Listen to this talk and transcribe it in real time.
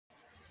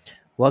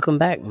Welcome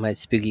back, my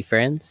spooky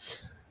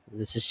friends.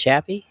 This is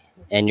Chappie,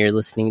 and you're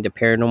listening to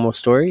Paranormal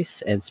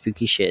Stories and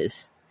Spooky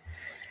Shiz.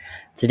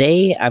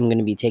 Today, I'm going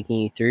to be taking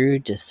you through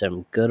just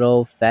some good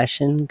old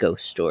fashioned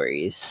ghost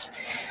stories.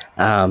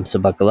 So,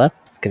 buckle up,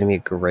 it's going to be a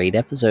great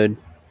episode.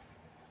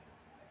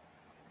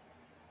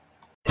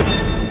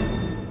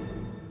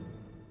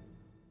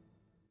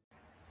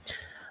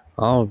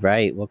 All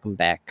right, welcome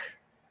back.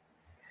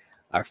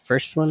 Our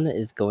first one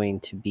is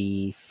going to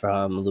be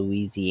from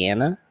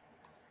Louisiana.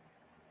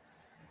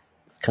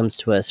 This comes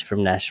to us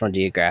from National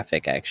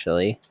Geographic,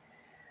 actually.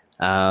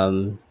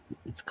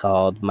 It's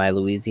called My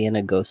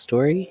Louisiana Ghost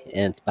Story,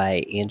 and it's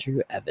by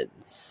Andrew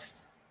Evans.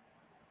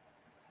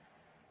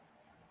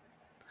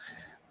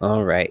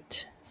 All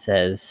right. It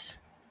says,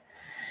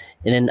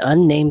 in an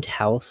unnamed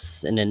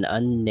house in an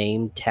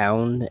unnamed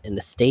town in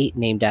a state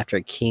named after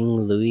King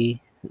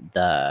Louis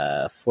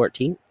the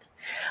 14th,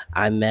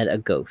 I met a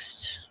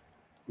ghost.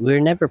 We were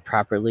never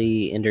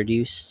properly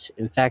introduced.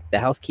 In fact, the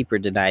housekeeper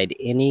denied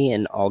any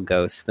and all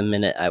ghosts the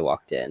minute I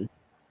walked in.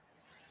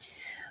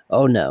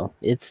 Oh no,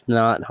 it's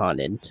not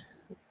haunted.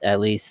 At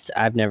least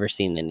I've never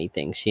seen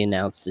anything, she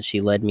announced as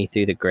she led me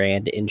through the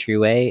grand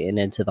entryway and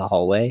into the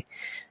hallway,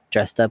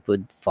 dressed up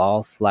with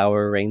fall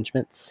flower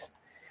arrangements.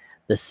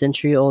 The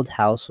century-old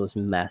house was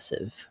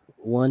massive,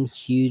 one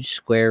huge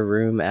square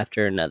room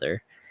after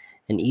another,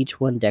 and each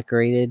one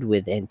decorated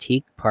with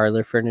antique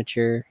parlor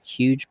furniture,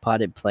 huge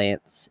potted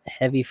plants,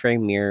 heavy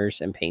frame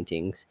mirrors and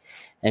paintings,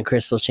 and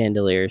crystal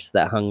chandeliers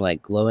that hung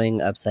like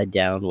glowing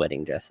upside-down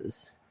wedding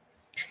dresses.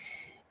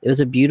 It was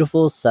a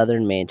beautiful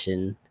southern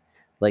mansion,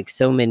 like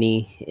so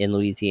many in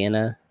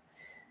Louisiana,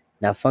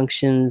 now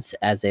functions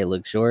as a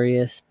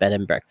luxurious bed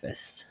and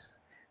breakfast.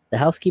 The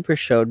housekeeper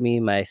showed me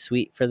my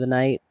suite for the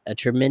night, a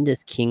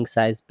tremendous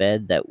king-size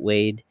bed that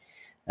weighed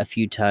a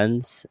few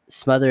tons,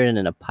 smothered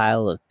in a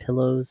pile of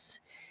pillows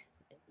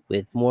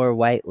with more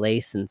white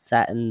lace and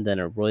satin than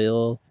a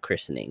royal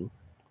christening.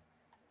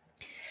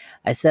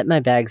 I set my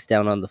bags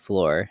down on the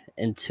floor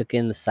and took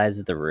in the size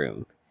of the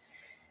room.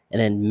 An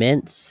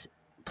immense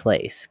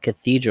place,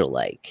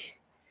 cathedral-like.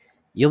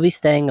 You'll be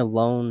staying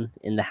alone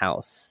in the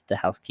house, the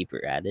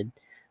housekeeper added.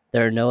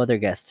 There are no other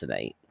guests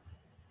tonight.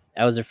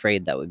 I was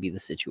afraid that would be the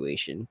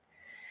situation.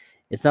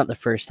 It's not the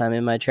first time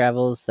in my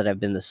travels that I've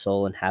been the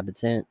sole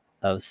inhabitant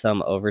of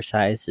some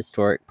oversized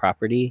historic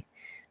property.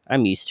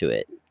 I'm used to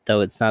it,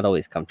 though it's not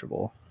always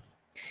comfortable.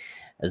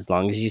 As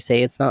long as you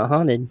say it's not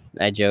haunted,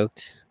 I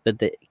joked, but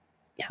the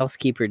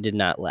housekeeper did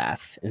not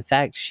laugh. In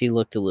fact, she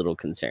looked a little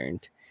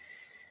concerned.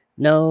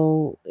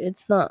 No,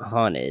 it's not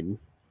haunted,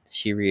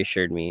 she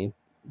reassured me,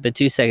 but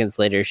 2 seconds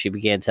later she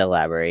began to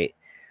elaborate.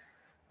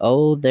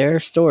 Oh, there are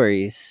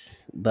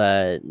stories,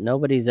 but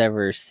nobody's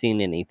ever seen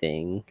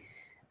anything.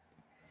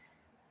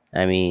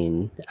 I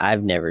mean,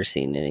 I've never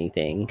seen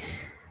anything.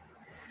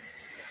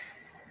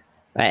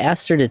 I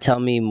asked her to tell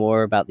me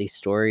more about these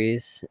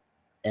stories,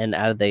 and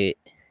out of the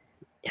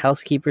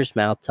housekeeper's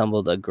mouth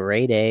tumbled a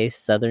grade A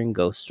Southern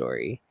ghost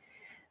story.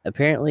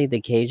 Apparently, the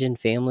Cajun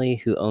family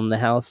who owned the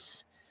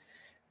house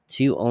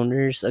 2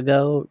 owners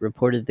ago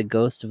reported the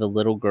ghost of a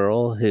little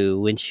girl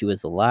who, when she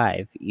was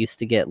alive, used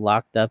to get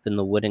locked up in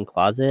the wooden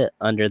closet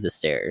under the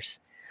stairs.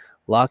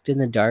 Locked in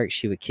the dark,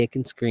 she would kick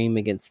and scream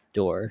against the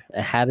door,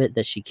 a habit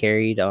that she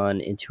carried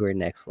on into her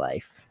next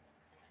life.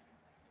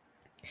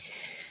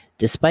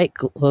 Despite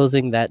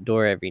closing that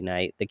door every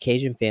night, the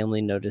Cajun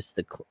family noticed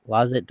the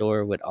closet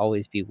door would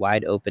always be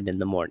wide open in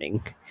the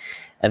morning.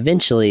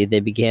 Eventually, they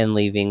began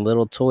leaving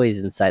little toys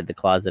inside the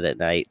closet at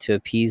night to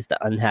appease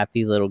the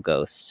unhappy little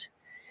ghost.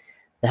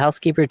 The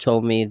housekeeper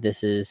told me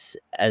this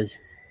as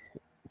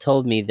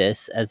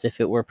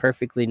if it were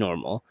perfectly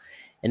normal,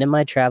 and in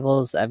my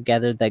travels, I've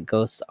gathered that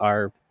ghosts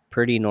are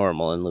pretty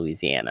normal in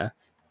Louisiana.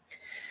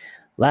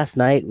 Last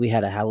night, we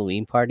had a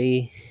Halloween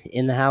party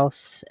in the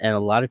house, and a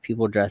lot of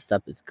people dressed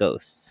up as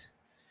ghosts.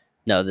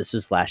 No, this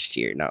was last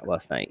year, not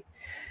last night.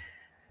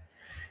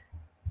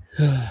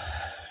 And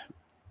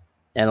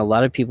a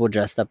lot of people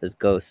dressed up as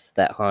ghosts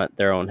that haunt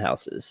their own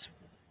houses.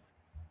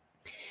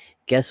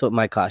 Guess what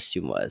my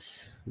costume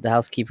was? The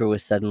housekeeper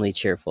was suddenly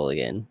cheerful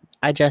again.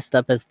 I dressed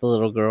up as the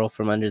little girl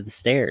from under the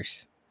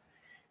stairs.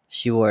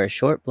 She wore a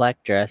short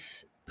black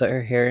dress, put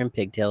her hair in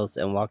pigtails,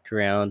 and walked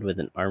around with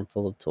an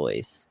armful of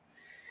toys.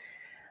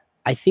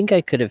 I think I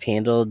could have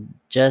handled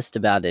just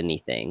about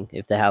anything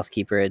if the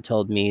housekeeper had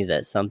told me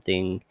that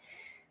someone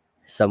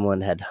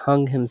had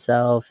hung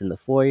himself in the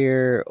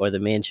foyer, or the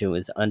mansion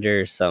was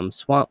under some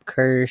swamp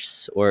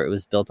curse, or it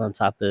was built on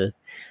top of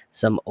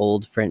some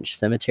old French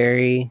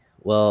cemetery.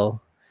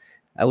 Well,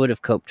 I would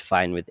have coped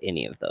fine with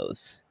any of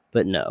those.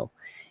 But no.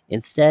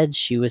 Instead,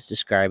 she was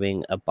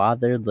describing a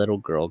bothered little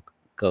girl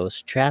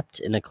ghost trapped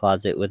in a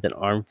closet with an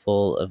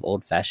armful of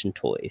old-fashioned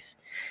toys.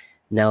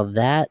 Now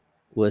that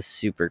was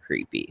super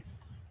creepy.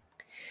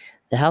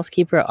 The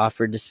housekeeper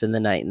offered to spend the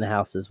night in the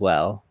house as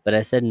well, but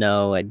I said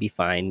no, I'd be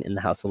fine in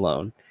the house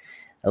alone.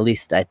 At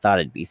least I thought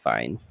I'd be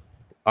fine.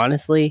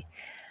 Honestly,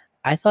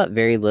 I thought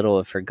very little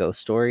of her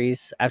ghost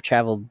stories. I've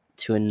traveled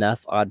to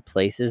enough odd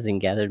places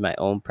and gathered my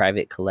own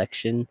private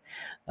collection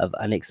of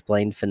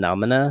unexplained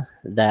phenomena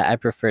that I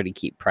prefer to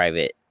keep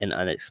private and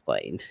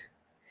unexplained.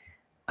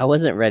 I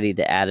wasn't ready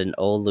to add an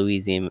old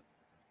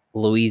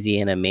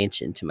Louisiana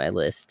mansion to my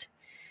list.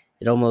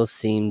 It almost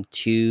seemed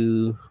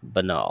too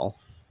banal.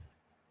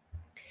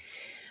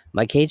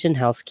 My Cajun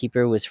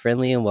housekeeper was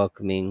friendly and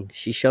welcoming.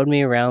 She showed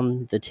me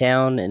around the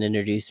town and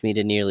introduced me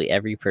to nearly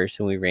every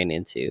person we ran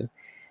into.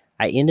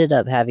 I ended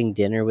up having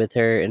dinner with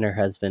her and her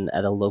husband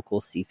at a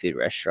local seafood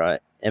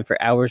restaurant, and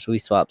for hours we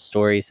swapped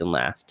stories and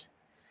laughed.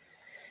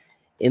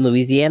 In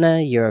Louisiana,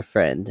 you're a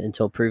friend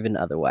until proven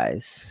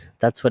otherwise.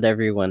 That's what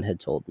everyone had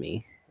told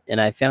me, and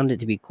I found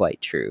it to be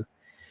quite true.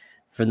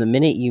 From the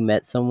minute you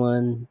met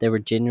someone, they were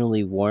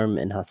genuinely warm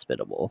and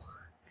hospitable.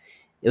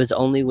 It was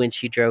only when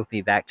she drove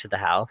me back to the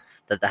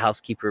house that the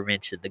housekeeper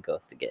mentioned the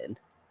ghost again.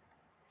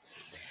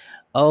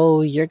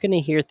 "Oh, you're going to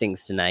hear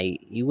things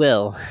tonight. You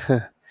will."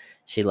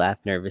 She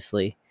laughed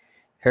nervously.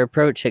 Her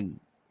approach had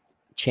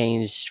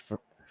changed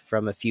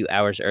from a few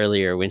hours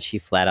earlier when she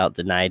flat out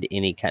denied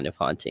any kind of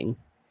haunting.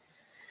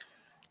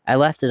 I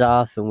laughed it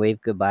off and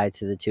waved goodbye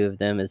to the two of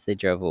them as they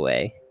drove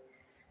away,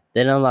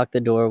 then unlocked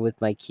the door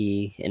with my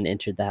key and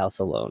entered the house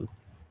alone.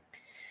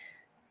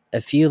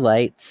 A few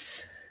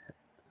lights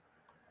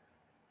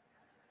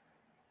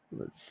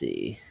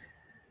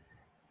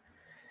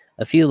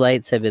A few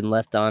lights had been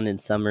left on in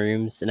some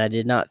rooms, and I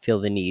did not feel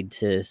the need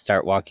to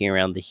start walking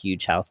around the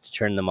huge house to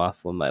turn them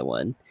off one by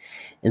one.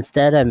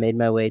 Instead, I made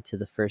my way to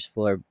the first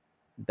floor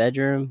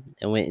bedroom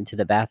and went into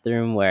the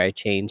bathroom where I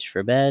changed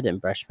for bed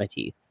and brushed my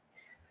teeth.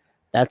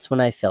 That's when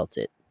I felt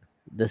it.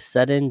 The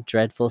sudden,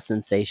 dreadful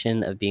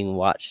sensation of being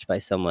watched by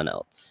someone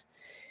else.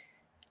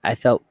 I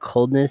felt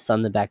coldness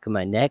on the back of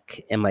my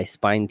neck and my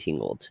spine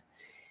tingled.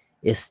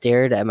 I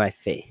stared at my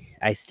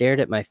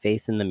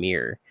face in the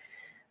mirror,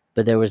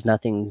 but there was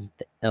nothing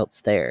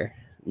else there.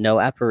 No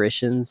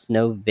apparitions,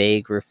 no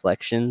vague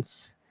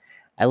reflections.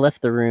 I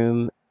left the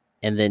room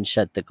and then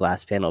shut the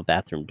glass panel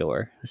bathroom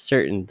door,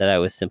 certain that I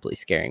was simply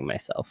scaring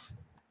myself.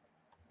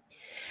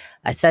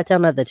 I sat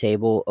down at the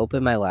table,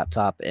 opened my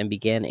laptop, and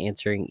began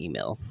answering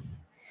email.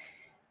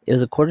 It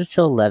was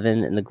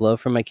 11:15, and the glow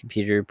from my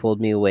computer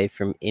pulled me away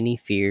from any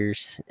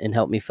fears and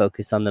helped me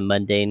focus on the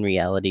mundane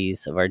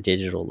realities of our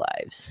digital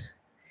lives.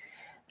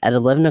 At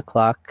 11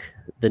 o'clock,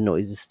 the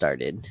noises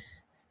started.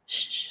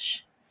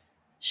 Shh,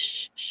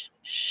 shh, shh,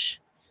 shh.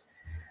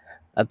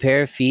 A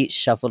pair of feet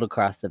shuffled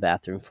across the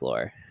bathroom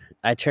floor.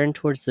 I turned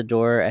towards the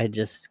door I had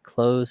just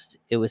closed.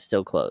 It was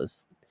still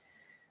closed,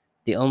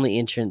 the only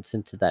entrance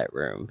into that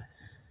room.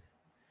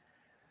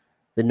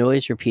 The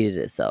noise repeated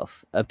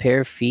itself. A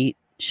pair of feet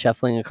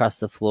shuffling across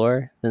the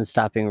floor, then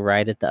stopping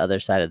right at the other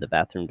side of the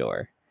bathroom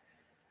door.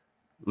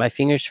 My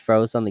fingers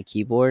froze on the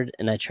keyboard,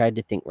 and I tried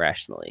to think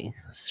rationally.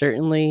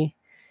 Certainly,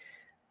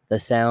 the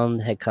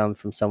sound had come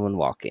from someone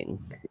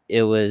walking.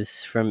 It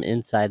was from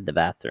inside the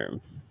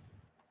bathroom.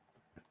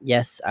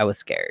 Yes, I was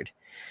scared.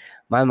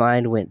 My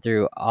mind went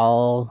through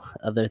all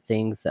other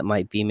things that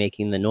might be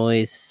making the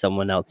noise,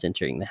 someone else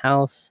entering the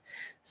house,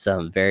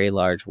 some very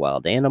large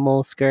wild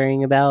animal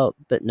scurrying about,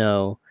 but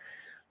no,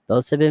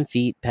 those had been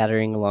feet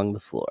pattering along the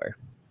floor.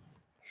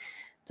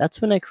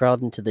 That's when I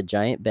crawled into the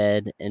giant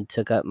bed and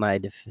took up my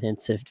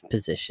defensive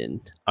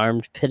position,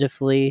 armed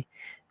pitifully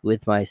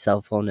with my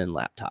cell phone and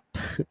laptop.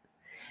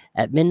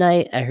 At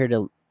midnight, I heard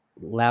a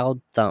loud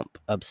thump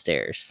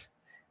upstairs,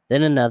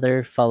 then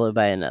another, followed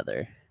by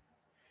another.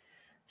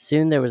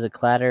 Soon there was a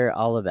clatter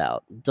all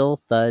about, dull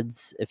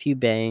thuds, a few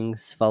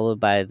bangs, followed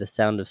by the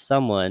sound of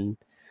someone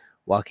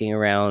walking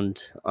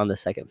around on the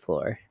second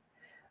floor.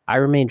 I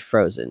remained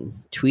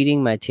frozen, tweeting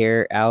my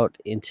terror out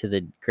into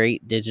the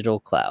great digital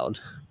cloud.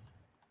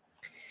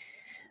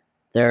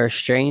 There are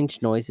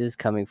strange noises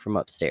coming from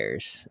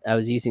upstairs. I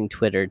was using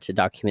Twitter to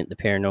document the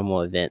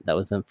paranormal event that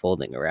was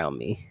unfolding around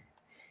me.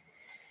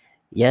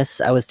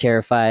 Yes, I was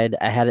terrified.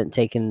 I hadn't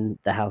taken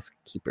the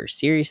housekeeper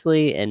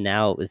seriously, and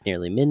now it was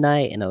nearly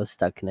midnight, and I was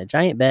stuck in a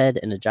giant bed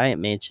in a giant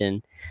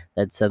mansion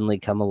that had suddenly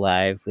come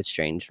alive with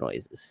strange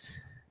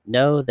noises.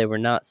 No, they were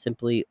not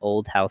simply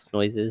old house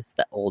noises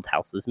that old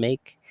houses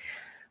make.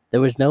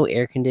 There was no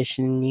air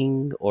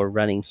conditioning or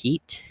running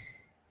heat.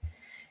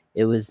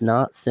 It was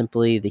not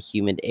simply the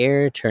humid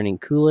air turning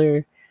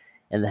cooler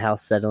and the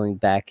house settling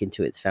back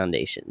into its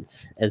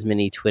foundations, as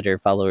many Twitter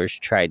followers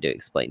tried to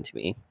explain to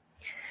me.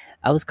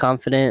 I was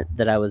confident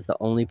that I was the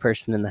only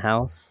person in the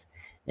house,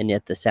 and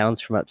yet the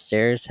sounds from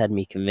upstairs had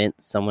me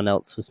convinced someone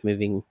else was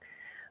moving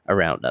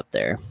around up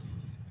there.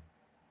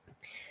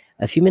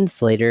 A few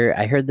minutes later,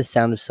 I heard the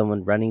sound of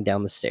someone running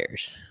down the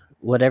stairs.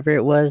 Whatever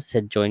it was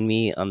had joined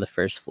me on the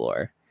first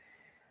floor.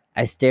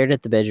 I stared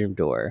at the bedroom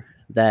door,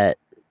 that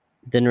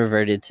then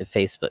reverted to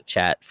Facebook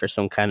chat for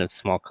some kind of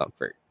small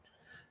comfort.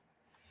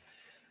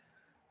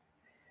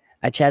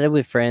 I chatted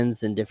with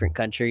friends in different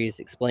countries,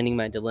 explaining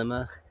my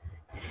dilemma,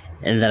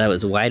 and that I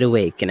was wide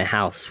awake in a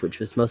house which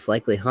was most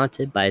likely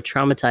haunted by a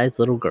traumatized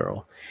little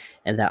girl,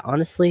 and that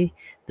honestly,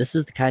 this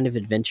was the kind of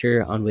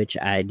adventure on which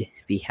I'd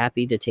be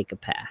happy to take a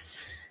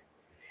pass.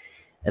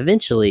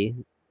 Eventually,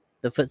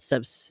 The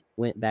footsteps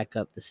went back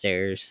up the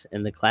stairs,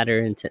 and the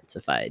clatter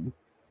intensified.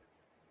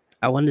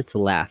 I wanted to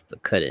laugh,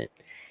 but couldn't,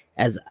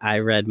 as I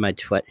read my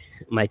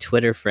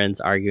Twitter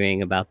friends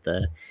arguing about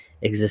the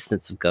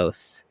existence of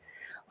ghosts.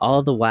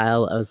 All the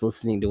while, I was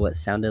listening to what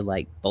sounded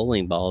like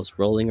bowling balls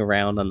rolling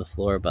around on the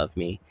floor above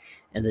me,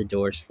 and the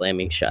door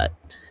slamming shut.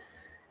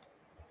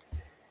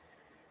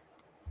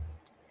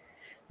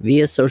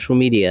 Via social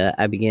media,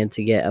 I began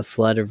to get a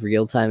flood of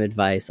real-time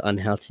advice on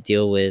how to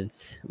deal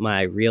with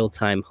my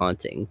real-time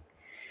haunting.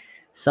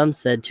 Some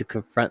said to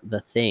confront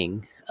the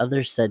thing,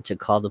 others said to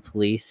call the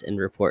police and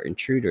report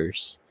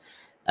intruders.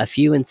 A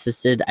few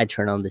insisted I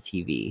turn on the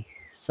TV.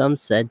 Some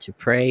said to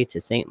pray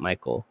to St.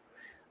 Michael.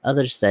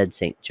 Others said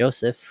St.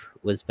 Joseph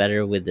was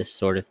better with this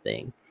sort of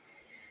thing.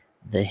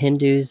 The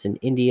Hindus in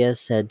India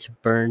said to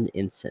burn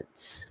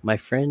incense. My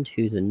friend,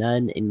 who's a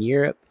nun in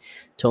Europe,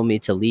 told me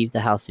to leave the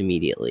house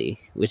immediately,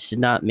 which did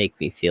not make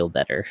me feel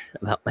better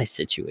about my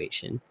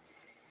situation.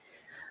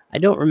 I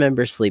don't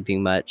remember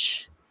sleeping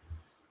much,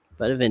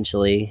 but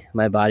eventually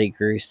my body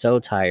grew so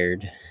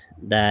tired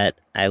that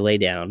I lay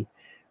down,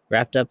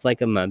 wrapped up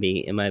like a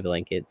mummy in my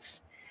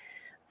blankets.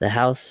 The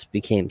house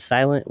became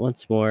silent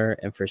once more,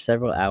 and for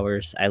several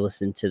hours I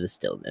listened to the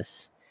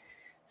stillness.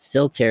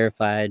 Still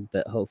terrified,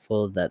 but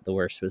hopeful that the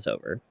worst was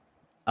over.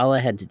 All I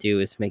had to do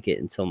was make it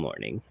until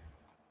morning.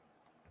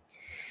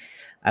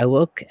 I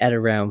woke at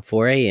around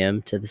 4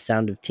 a.m. to the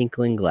sound of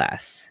tinkling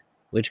glass,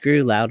 which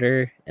grew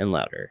louder and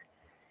louder.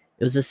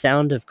 It was the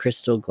sound of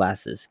crystal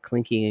glasses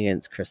clinking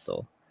against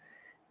crystal.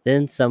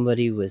 Then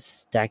somebody was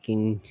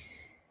stacking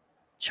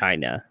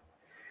china.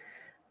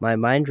 My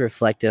mind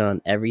reflected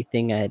on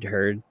everything I had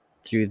heard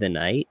through the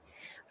night.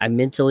 I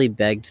mentally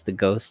begged the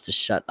ghost to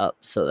shut up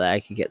so that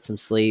I could get some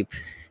sleep.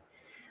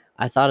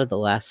 I thought of the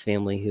last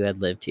family who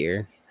had lived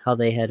here, how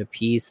they had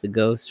appeased the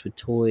ghost with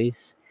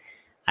toys.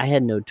 I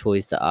had no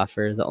toys to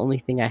offer. The only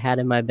thing I had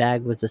in my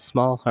bag was a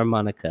small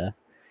harmonica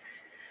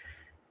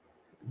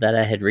that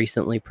I had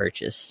recently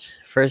purchased.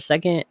 For a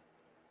second,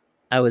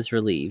 I was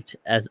relieved,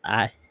 as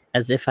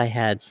if I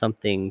had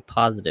something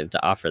positive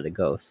to offer the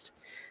ghost.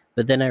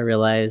 But then I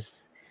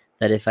realized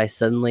that if I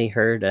suddenly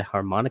heard a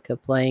harmonica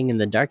playing in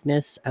the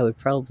darkness, I would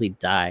probably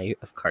die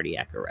of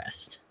cardiac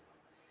arrest.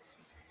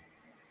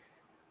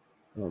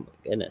 Oh my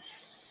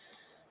goodness.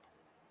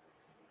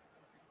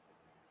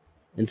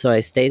 And so I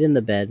stayed in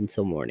the bed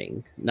until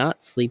morning,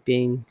 not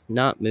sleeping,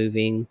 not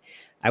moving.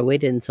 I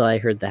waited until I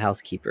heard the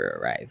housekeeper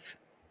arrive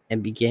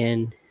and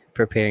began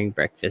preparing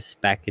breakfast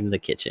back in the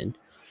kitchen.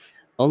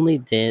 Only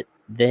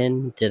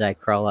then did I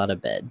crawl out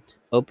of bed,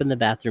 open the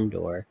bathroom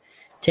door,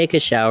 take a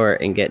shower,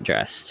 and get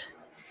dressed.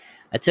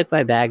 I took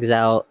my bags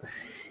out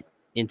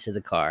into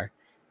the car,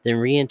 then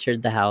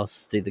re-entered the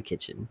house through the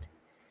kitchen.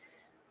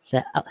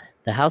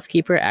 The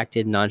housekeeper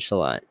acted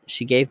nonchalant.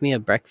 She gave me a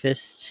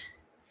breakfast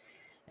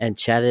and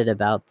chatted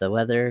about the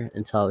weather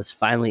until I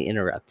finally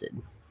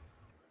interrupted.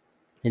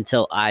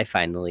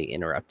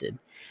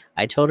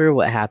 I told her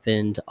what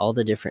happened, all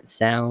the different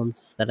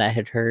sounds that I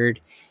had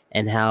heard,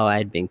 and how I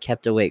had been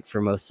kept awake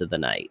for most of the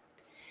night.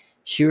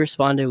 She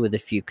responded with a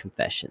few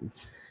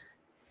confessions.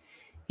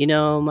 You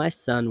know, my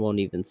son won't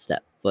even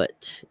step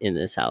foot in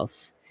this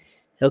house.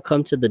 He'll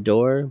come to the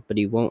door, but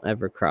he won't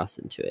ever cross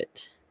into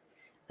it.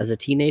 As a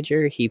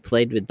teenager, he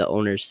played with the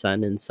owner's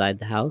son inside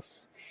the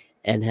house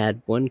and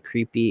had one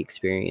creepy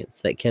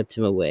experience that kept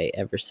him away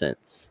ever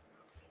since.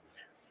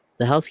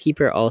 The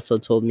housekeeper also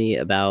told me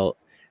about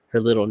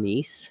her little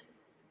niece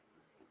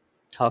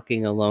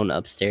talking alone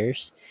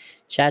upstairs,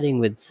 chatting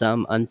with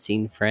some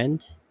unseen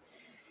friend.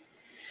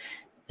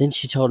 Then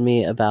she told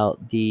me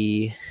about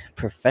the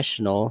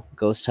professional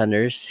ghost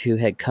hunters who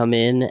had come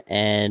in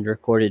and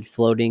recorded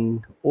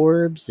floating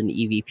orbs and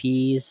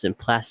EVPs and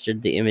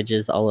plastered the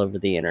images all over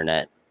the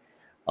internet.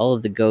 All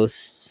of the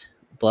ghost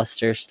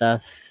bluster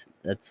stuff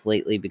that's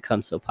lately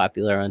become so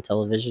popular on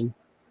television.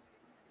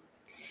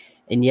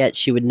 And yet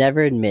she would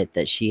never admit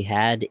that she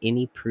had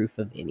any proof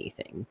of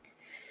anything.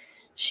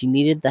 She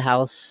needed the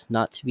house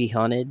not to be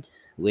haunted,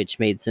 which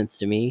made sense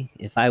to me.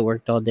 If I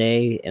worked all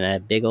day in a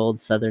big old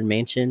southern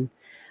mansion,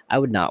 I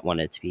would not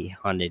want it to be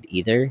haunted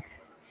either.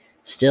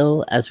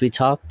 Still, as we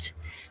talked,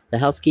 the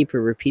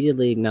housekeeper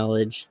repeatedly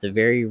acknowledged the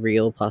very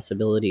real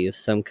possibility of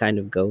some kind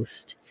of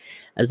ghost,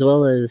 as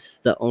well as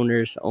the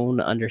owner's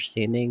own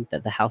understanding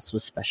that the house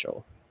was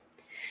special.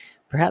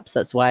 Perhaps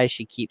that's why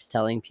she keeps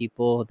telling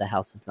people the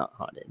house is not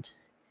haunted.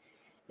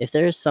 If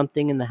there is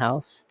something in the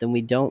house, then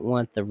we don't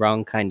want the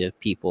wrong kind of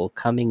people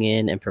coming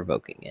in and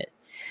provoking it.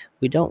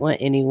 We don't want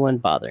anyone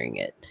bothering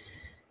it.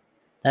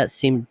 That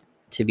seemed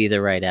to be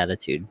the right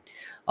attitude,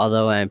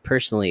 although I am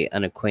personally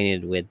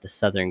unacquainted with the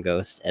Southern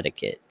ghost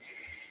etiquette.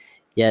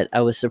 Yet I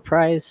was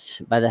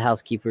surprised by the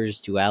housekeeper's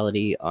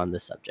duality on the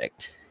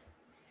subject.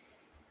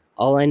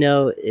 All I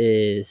know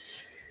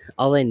is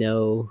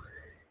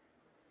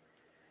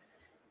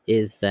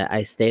that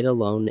I stayed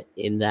alone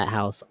in that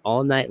house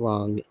all night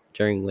long,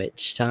 during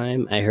which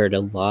time I heard a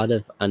lot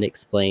of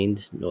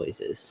unexplained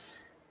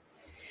noises.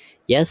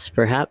 Yes,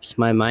 perhaps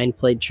my mind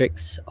played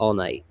tricks all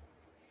night.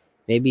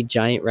 Maybe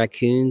giant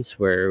raccoons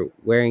were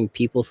wearing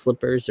people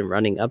slippers and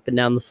running up and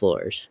down the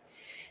floors.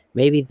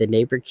 Maybe the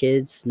neighbor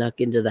kids snuck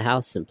into the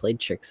house and played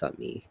tricks on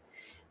me.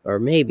 Or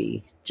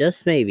maybe,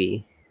 just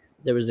maybe,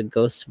 there was a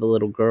ghost of a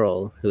little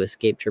girl who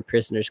escaped her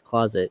prisoner's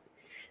closet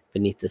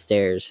beneath the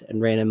stairs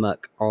and ran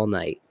amok all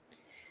night.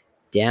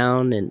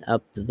 Down and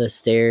up the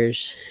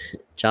stairs,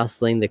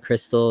 jostling the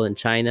crystal and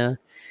china,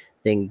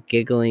 then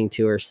giggling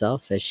to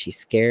herself as she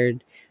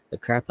scared the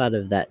crap out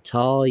of that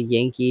tall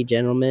Yankee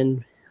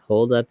gentleman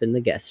holed up in the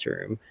guest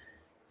room.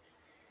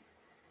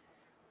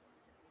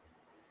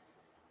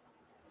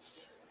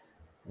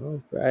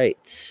 All right,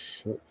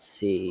 let's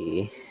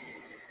see.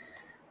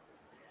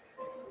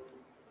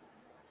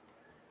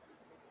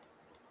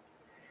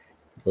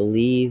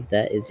 Believe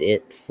that is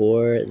it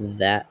for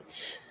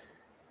that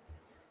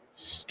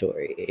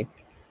story.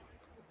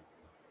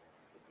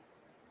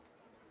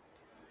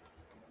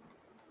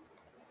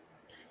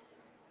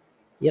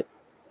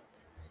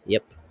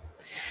 Yep.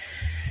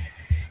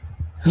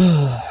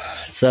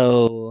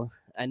 So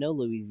I know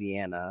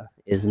Louisiana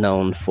is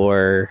known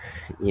for,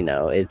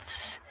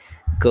 its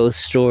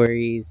ghost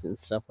stories and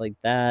stuff like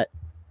that.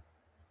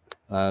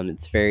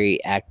 It's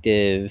very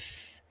active,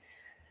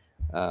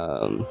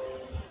 um,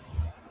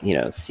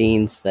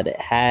 scenes that it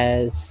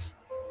has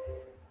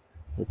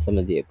with some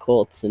of the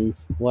occults and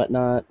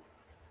whatnot.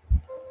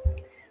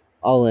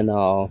 All in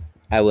all,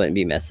 I wouldn't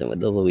be messing with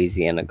the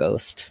Louisiana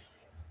ghost,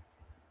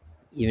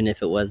 even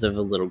if it was of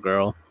a little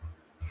girl.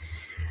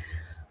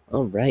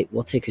 All right,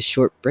 we'll take a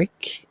short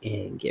break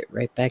and get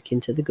right back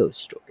into the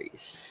ghost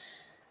stories.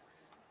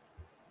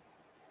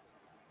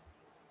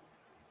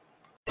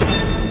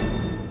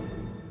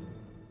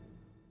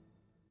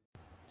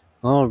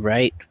 All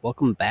right,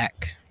 welcome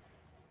back.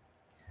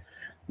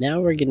 Now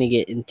we're going to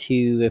get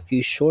into a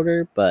few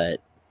shorter but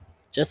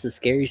just as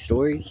scary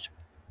stories.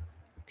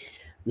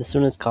 This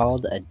one is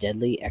called A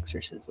Deadly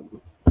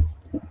Exorcism.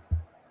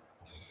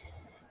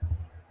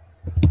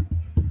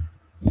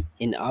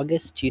 In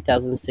August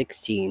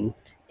 2016,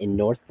 in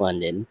North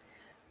London,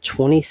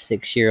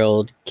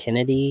 26-year-old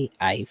Kennedy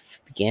Ife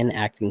began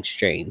acting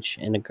strange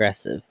and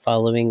aggressive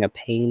following a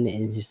pain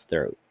in his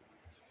throat.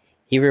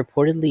 He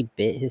reportedly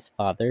bit his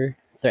father,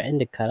 threatened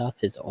to cut off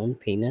his own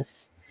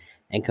penis,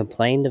 and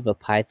complained of a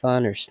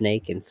python or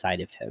snake inside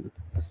of him.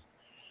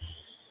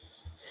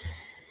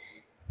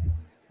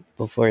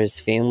 Before his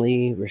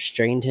family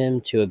restrained him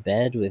to a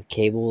bed with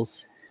cable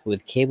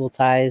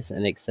ties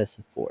and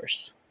excessive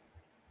force.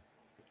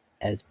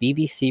 As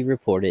BBC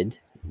reported,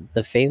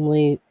 the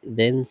family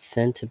then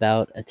set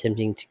about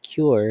attempting to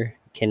cure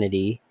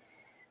Kennedy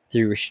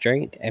through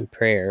restraint and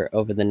prayer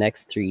over the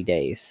next 3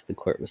 days, the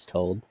court was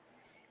told.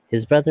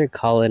 His brother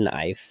Colin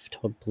Ife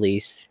told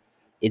police,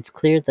 "It's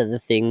clear that the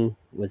thing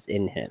was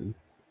in him,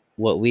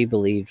 what we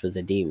believed was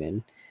a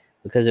demon,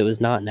 because it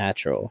was not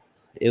natural.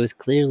 It was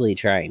clearly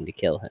trying to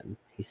kill him,"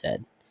 he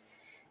said.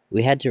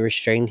 "We had to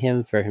restrain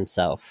him for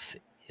himself.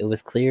 It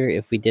was clear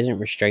if we didn't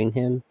restrain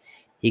him,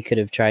 he could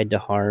have tried to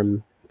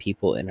harm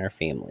people in our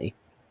family."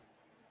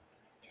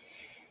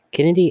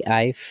 Kennedy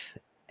Ife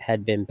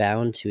had been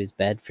bound to his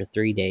bed for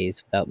 3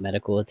 days without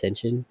medical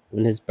attention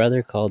when his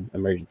brother called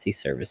emergency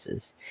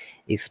services,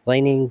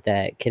 explaining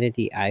that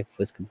Kennedy Ife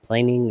was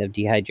complaining of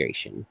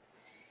dehydration.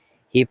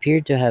 He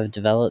appeared to have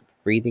developed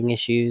breathing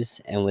issues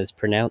and was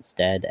pronounced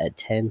dead at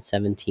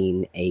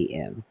 10:17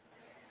 a.m.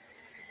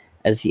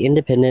 As The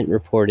Independent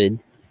reported,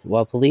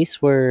 while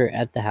police were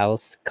at the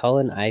house,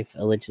 Colin Ife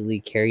allegedly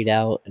carried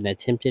out an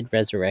attempted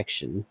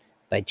resurrection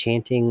by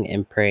chanting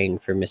and praying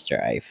for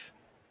Mr. Ife.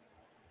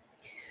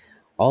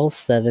 All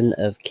 7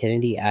 of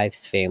Kennedy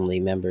Ife's family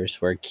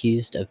members were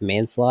accused of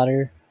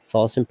manslaughter,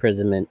 false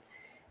imprisonment,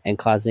 and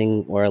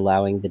causing or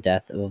allowing the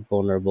death of a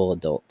vulnerable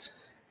adult.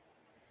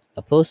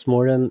 A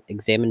post-mortem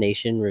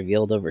examination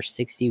revealed over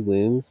 60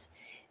 wounds,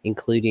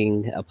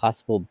 including a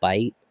possible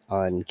bite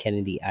on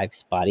Kennedy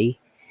Ife's body,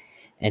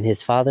 and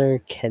his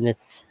father,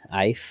 Kenneth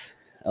Ife,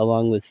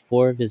 along with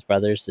 4 of his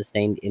brothers,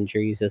 sustained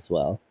injuries as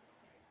well.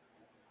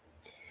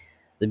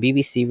 The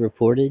BBC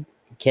reported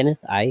Kenneth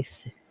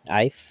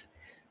Ife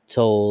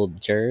told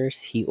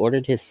jurors he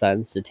ordered his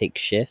sons to take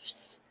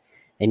shifts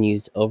and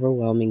use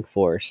overwhelming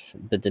force,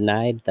 but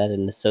denied that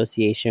an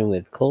association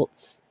with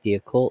cults, the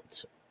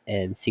occult,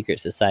 and secret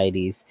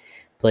societies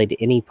played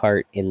any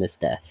part in this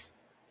death.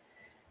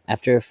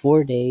 After a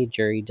 4-day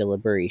jury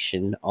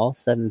deliberation, all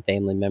 7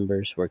 family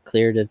members were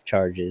cleared of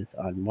charges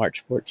on March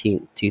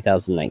 14,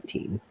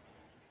 2019.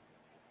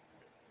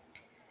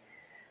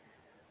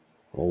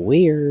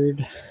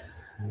 Weird.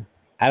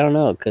 I don't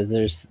know, because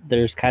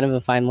there's kind of a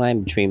fine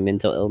line between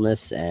mental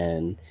illness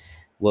and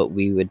what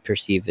we would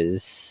perceive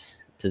as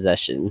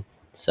possession.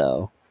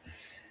 So,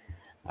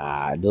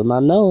 I do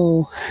not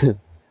know. All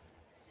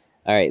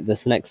right,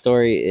 this next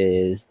story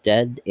is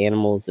Dead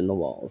Animals in the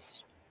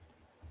Walls.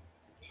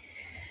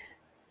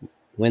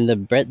 When the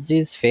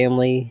Bretzus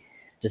family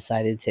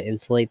decided to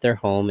insulate their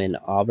home in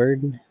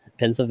Auburn,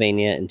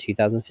 Pennsylvania in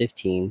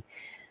 2015,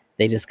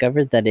 they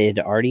discovered that it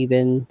had already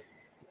been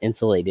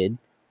insulated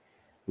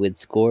with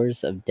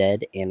scores of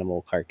dead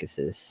animal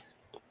carcasses.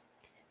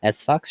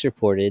 As Fox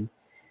reported,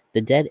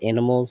 the dead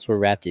animals were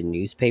wrapped in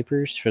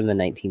newspapers from the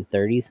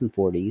 1930s and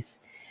 40s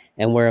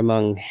and were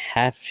among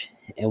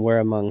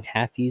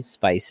half-used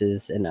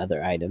spices and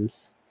other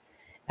items.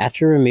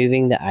 After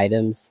removing the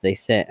items, they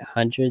sent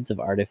hundreds of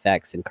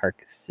artifacts and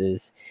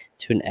carcasses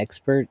to an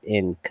expert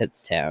in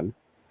Kutztown.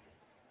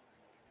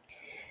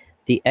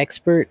 The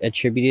expert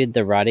attributed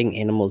the rotting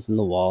animals in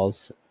the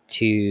walls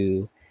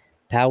to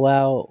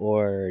powwow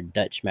or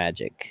Dutch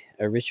magic,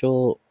 a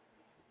ritual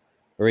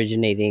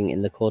originating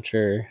in the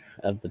culture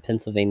of the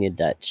Pennsylvania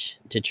Dutch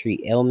to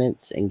treat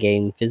ailments and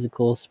gain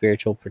physical,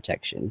 spiritual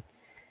protection.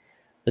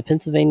 The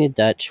Pennsylvania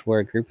Dutch were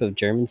a group of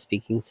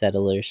German-speaking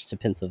settlers to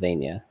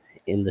Pennsylvania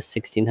in the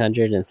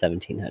 1600s and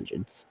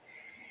 1700s,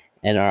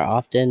 and are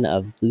often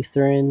of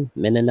Lutheran,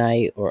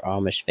 Mennonite, or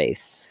Amish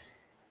faiths.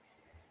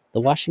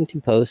 The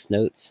Washington Post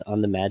notes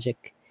on the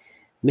magic,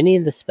 many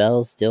of the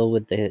spells deal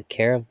with the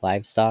care of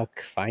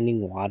livestock,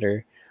 finding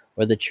water,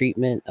 or the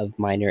treatment of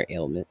minor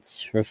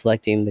ailments,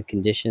 reflecting the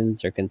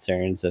conditions or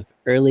concerns of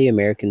early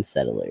American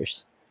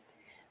settlers.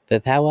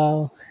 But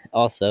powwow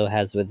also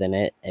has within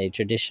it a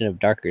tradition of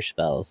darker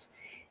spells,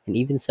 and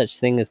even such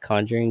thing as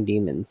conjuring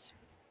demons.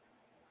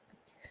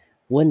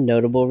 One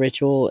notable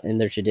ritual in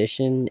their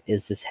tradition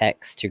is this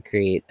hex to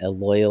create a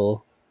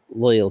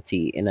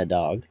loyalty in a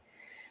dog.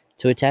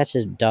 To attach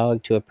a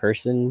dog to a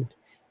person,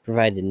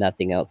 provided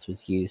nothing else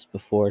was used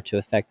before to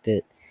effect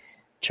it,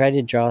 try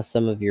to draw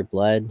some of your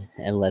blood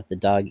and let the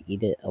dog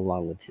eat it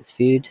along with his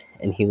food,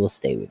 and he will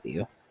stay with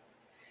you.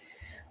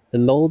 The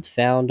mold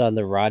found on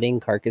the rotting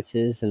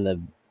carcasses in the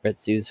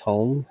Retsu's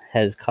home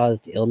has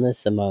caused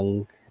illness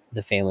among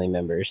the family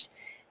members,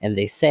 and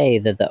they say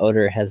that the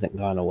odor hasn't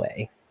gone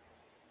away.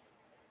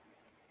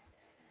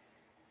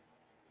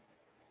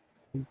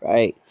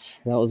 Right,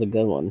 that was a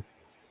good one.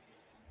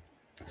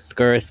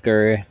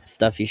 Skur,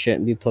 stuff you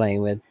shouldn't be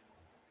playing with,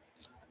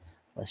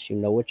 unless you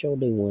know what you're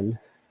doing.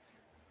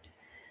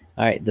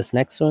 All right, this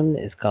next one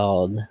is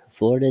called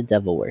Florida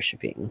Devil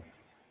Worshipping.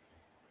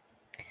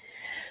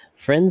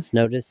 Friends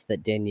noticed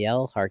that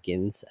Danielle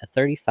Harkins, a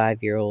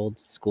 35-year-old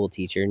school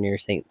teacher near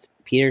St.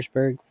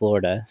 Petersburg,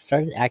 Florida,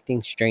 started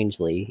acting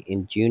strangely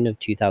in June of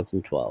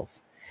 2012,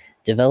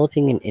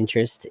 developing an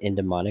interest in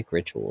demonic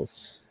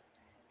rituals.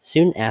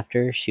 Soon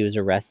after, she was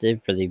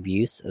arrested for the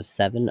abuse of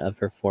 7 of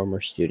her former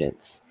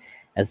students,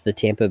 as the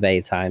Tampa Bay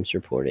Times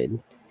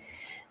reported.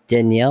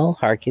 Danielle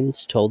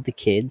Harkins told the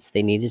kids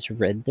they needed to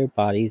rid their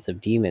bodies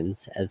of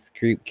demons as the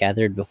group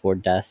gathered before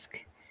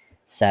dusk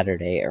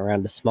Saturday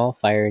around a small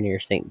fire near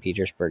St.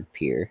 Petersburg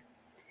Pier.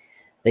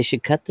 They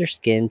should cut their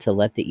skin to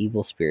let the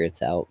evil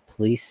spirits out,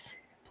 police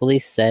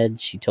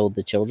said she told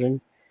the children.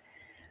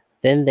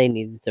 Then they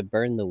needed to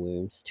burn the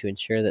wounds to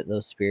ensure that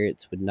those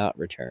spirits would not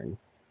return.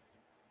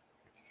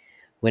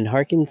 When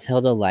Harkins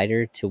held a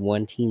lighter to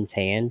one teen's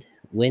hand,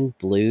 wind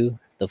blew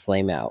the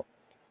flame out,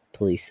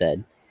 police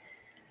said.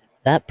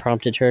 That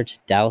prompted her to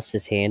douse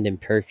his hand in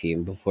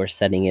perfume before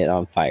setting it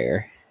on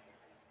fire.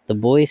 The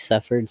boy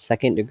suffered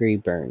second-degree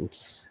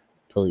burns,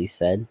 police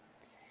said.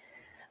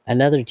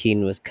 Another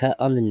teen was cut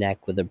on the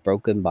neck with a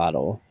broken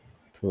bottle,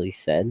 police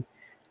said.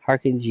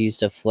 Harkins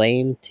used a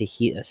flame to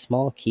heat a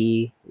small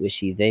key, which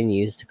she then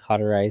used to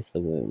cauterize the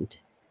wound.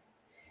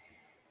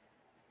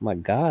 Oh my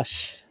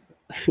gosh.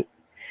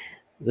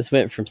 This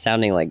went from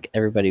sounding like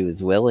everybody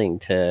was willing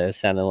to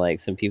sounding like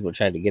some people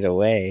tried to get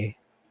away.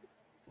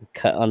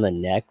 Cut on the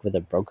neck with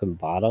a broken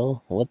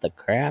bottle? What the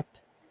crap?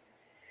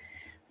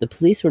 The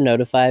police were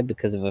notified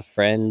because of a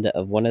friend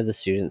of one of the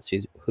students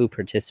who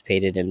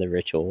participated in the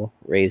ritual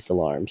raised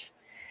alarms.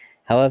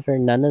 However,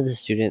 none of the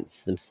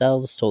students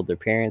themselves told their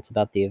parents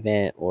about the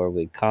event or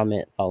would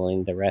comment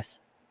following the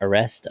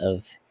arrest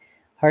of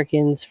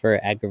Harkins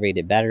for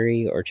aggravated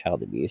battery or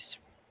child abuse.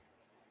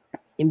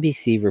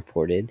 NBC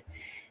reported,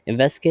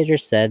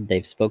 investigators said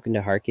they've spoken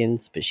to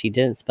Harkins, but she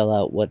didn't spell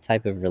out what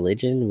type of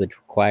religion would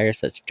require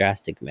such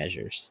drastic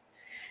measures.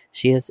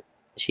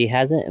 She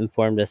hasn't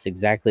informed us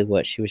exactly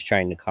what she was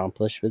trying to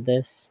accomplish with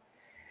this,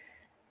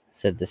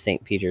 said the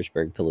St.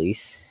 Petersburg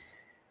police.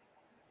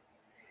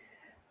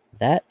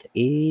 That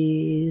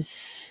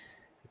is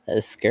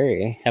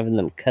scary, having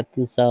them cut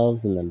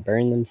themselves and then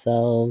burn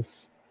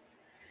themselves.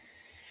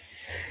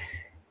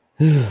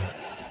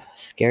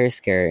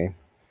 Scary.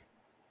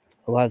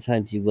 A lot of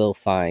times you will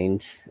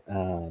find,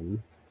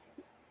 in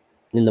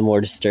the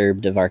more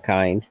disturbed of our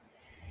kind,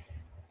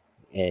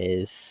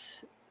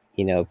 is,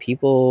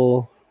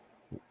 people,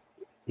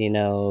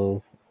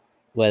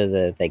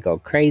 whether they go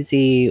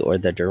crazy or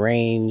they're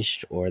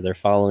deranged or they're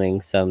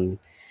following some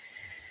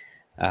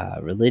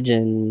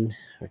religion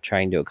or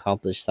trying to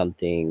accomplish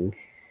something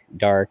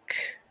dark.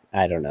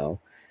 I don't know.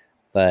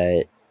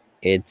 But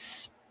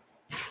it's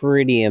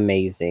pretty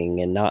amazing,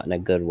 and not in a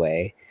good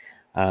way,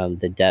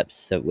 the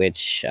depths at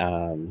which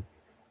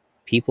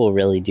people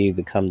really do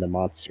become the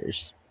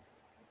monsters.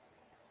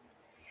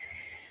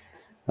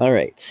 All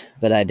right,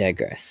 but I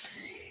digress.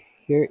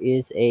 Here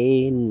is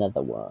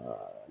another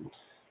one.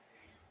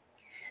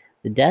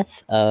 The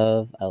death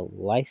of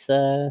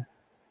Elisa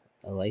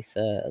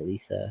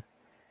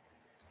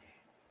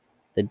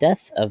The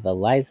death of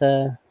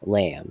Eliza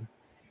Lamb.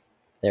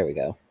 There we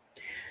go.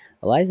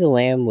 Eliza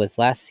Lamb was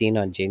last seen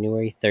on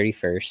January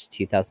 31st,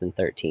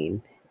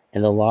 2013,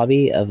 in the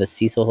lobby of a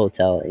Cecil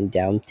Hotel in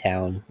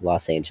downtown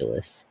Los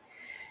Angeles.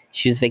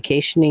 She was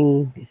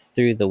vacationing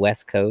through the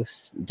West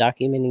Coast,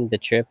 documenting the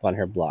trip on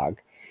her blog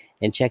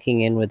and checking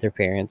in with her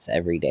parents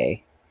every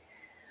day.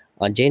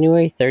 On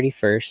January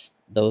 31st,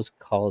 those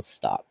calls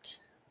stopped.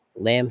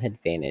 Lamb had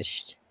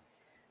vanished.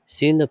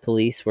 Soon the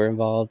police were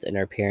involved and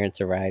her parents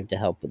arrived to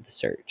help with the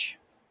search.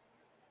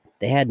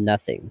 They had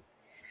nothing.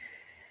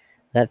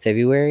 That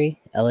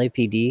February,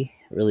 LAPD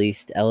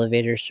released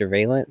elevator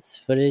surveillance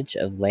footage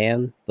of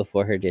Lamb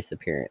before her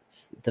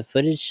disappearance. The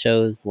footage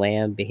shows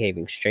Lamb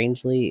behaving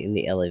strangely in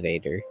the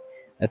elevator,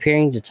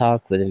 appearing to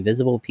talk with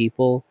invisible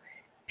people,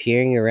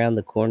 peering around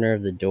the corner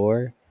of the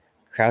door,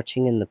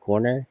 crouching in the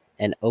corner,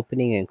 and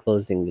opening and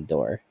closing the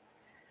door.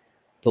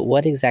 But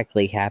what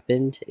exactly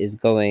is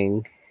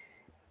going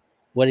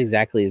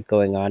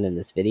on in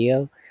this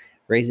video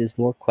raises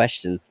more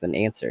questions than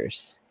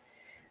answers.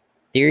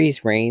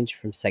 Theories range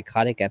from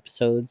psychotic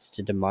episodes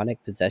to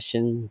demonic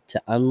possession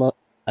to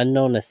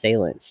unknown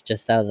assailants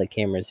just out of the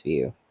camera's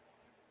view.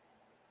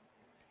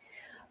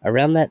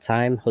 Around that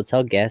time,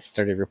 hotel guests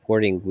started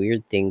reporting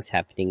weird things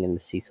happening in the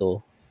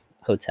Cecil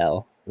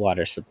Hotel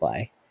water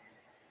supply.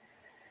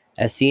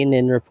 As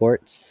CNN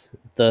reports,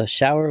 the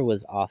shower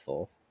was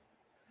awful,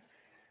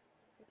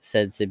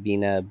 said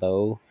Sabina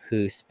Bow,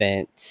 who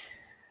spent...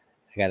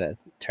 I gotta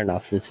turn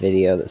off this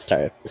video that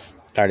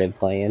started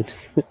playing.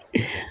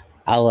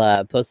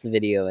 I'll post the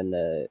video in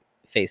the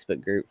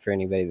Facebook group for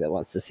anybody that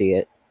wants to see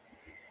it.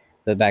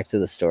 But back to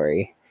the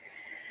story.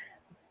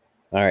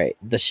 All right.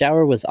 The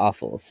shower was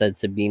awful, said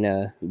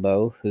Sabina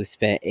Bow, who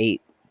spent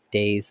 8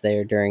 days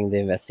there during the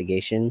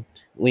investigation.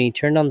 When he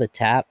turned on the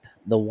tap,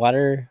 the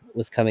water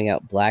was coming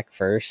out black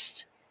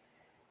first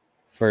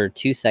for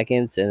 2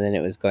 seconds, and then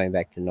it was going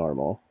back to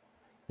normal.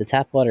 The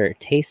tap water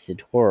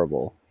tasted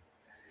horrible.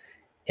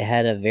 It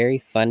had a very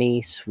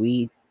funny,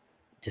 sweet,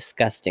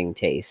 disgusting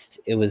taste.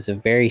 It was a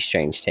very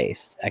strange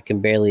taste. I can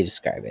barely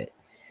describe it.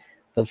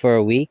 But for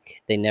a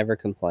week, they never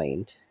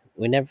complained.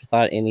 We never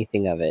thought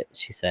anything of it,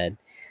 she said.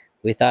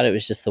 We thought it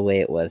was just the way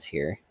it was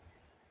here.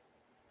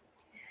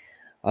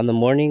 On the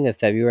morning of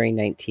February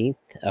 19th,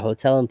 a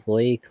hotel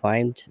employee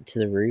climbed to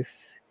the roof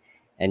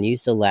and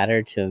used a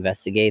ladder to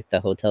investigate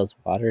the hotel's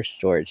water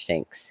storage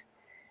tanks.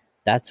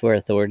 That's where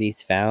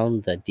authorities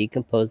found the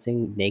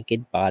decomposing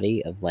naked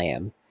body of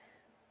Lamb,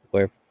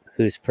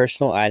 whose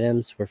personal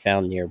items were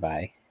found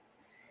nearby.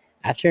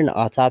 After an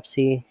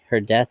autopsy, her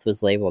death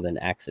was labeled an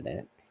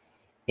accident.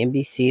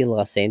 NBC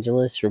Los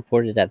Angeles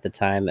reported at the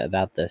time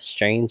about the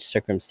strange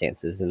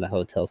circumstances in the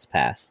hotel's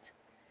past.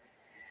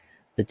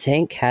 The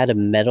tank had a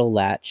metal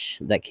latch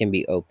that can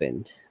be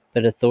opened,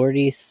 but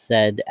authorities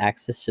said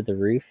access to the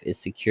roof is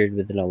secured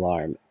with an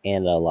alarm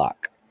and a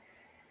lock.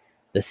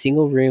 The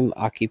single-room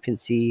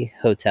occupancy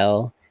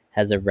hotel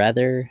has a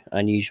rather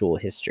unusual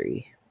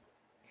history.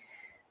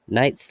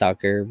 Night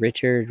Stalker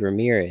Richard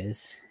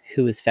Ramirez,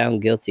 who was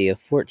found guilty of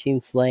 14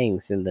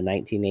 slayings in the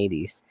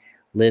 1980s,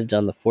 lived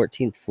on the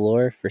 14th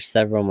floor for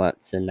several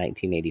months in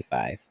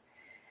 1985.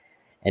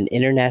 An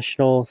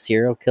international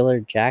serial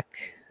killer, Jack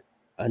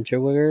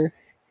Unterweger,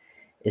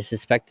 is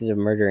suspected of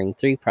murdering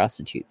 3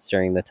 prostitutes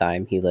during the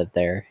time he lived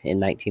there in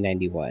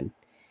 1991.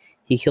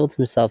 He killed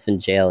himself in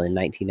jail in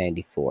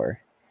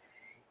 1994.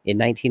 In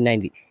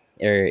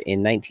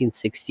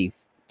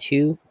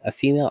 1962, a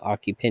female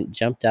occupant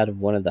jumped out of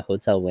one of the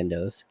hotel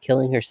windows,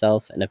 killing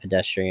herself and a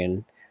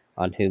pedestrian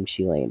on whom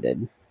she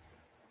landed.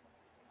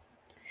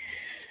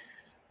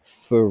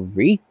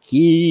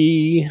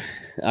 Freaky.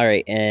 All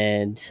right,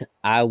 and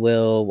I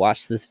will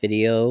watch this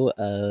video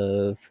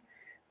of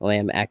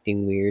Lamb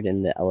acting weird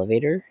in the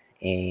elevator,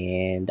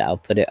 and I'll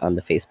put it on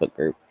the Facebook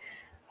group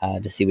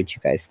to see what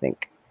you guys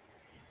think.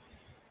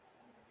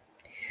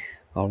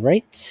 All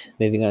right,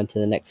 moving on to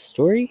the next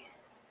story.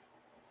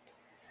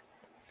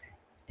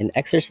 An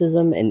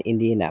exorcism in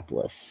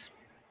Indianapolis.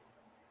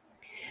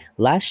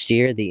 Last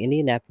year, the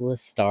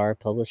Indianapolis Star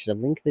published a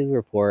lengthy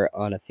report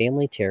on a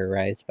family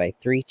terrorized by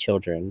 3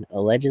 children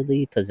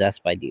allegedly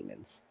possessed by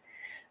demons.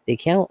 The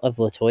account of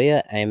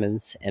Latoya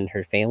Ammons and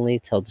her family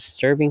tell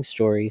disturbing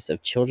stories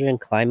of children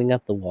climbing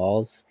up the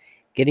walls,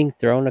 getting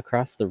thrown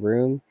across the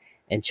room,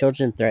 and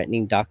children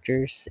threatening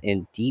doctors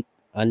in deep,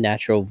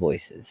 unnatural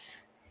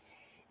voices.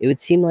 It would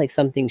seem like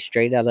something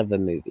straight out of a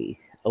movie,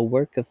 a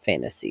work of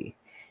fantasy,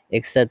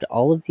 except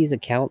all of these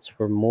accounts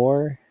were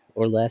more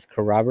or less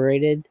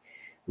corroborated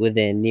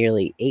within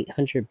nearly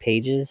 800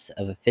 pages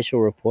of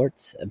official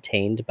reports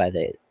obtained by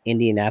the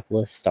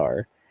Indianapolis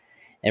Star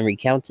and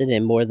recounted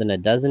in more than a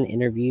dozen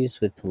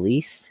interviews with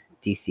police,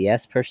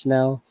 DCS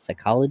personnel,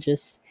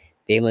 psychologists,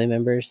 family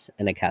members,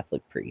 and a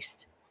Catholic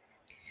priest.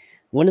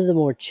 One of the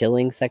more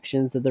chilling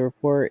sections of the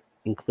report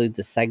includes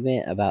a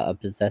segment about a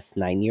possessed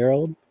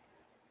 9-year-old.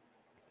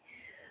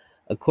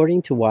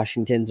 According to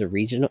Washington's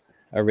original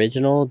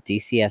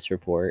DCS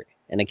report,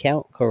 an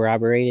account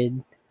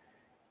corroborated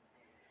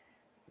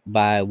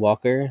by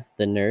Walker,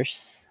 the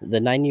nurse. The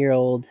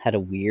 9-year-old had a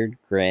weird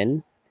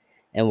grin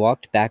and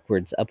walked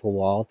backwards up a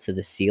wall to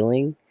the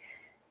ceiling.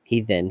 He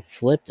then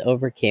flipped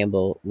over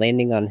Campbell,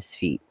 landing on his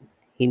feet.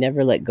 He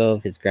never let go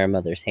of his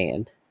grandmother's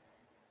hand.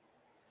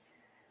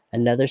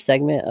 Another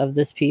segment of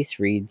this piece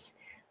reads,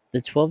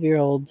 the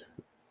 12-year-old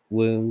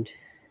would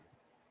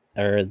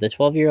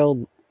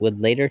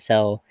later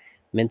tell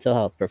mental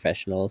health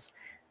professionals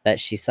that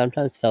she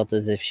sometimes felt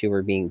as if she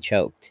were being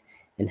choked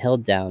and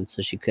held down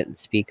so she couldn't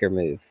speak or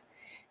move.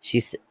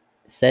 She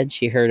said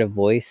she heard a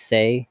voice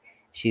say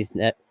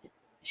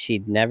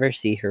she'd never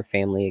see her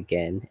family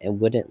again and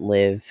wouldn't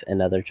live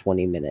another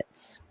 20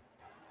 minutes.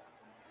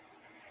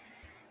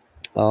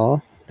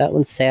 Oh, that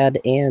one's sad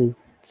and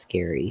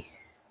scary.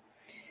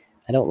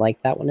 I don't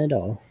like that one at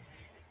all.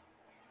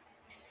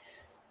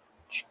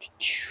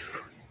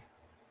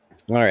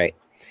 All right.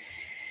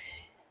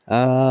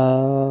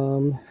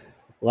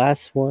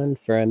 Last one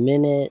for a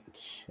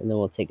minute, and then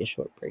we'll take a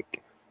short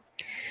break.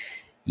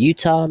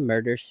 Utah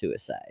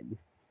murder-suicide.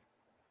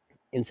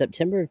 In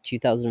September of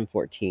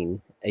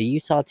 2014, a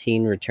Utah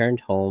teen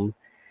returned home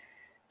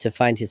to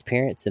find his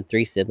parents and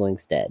 3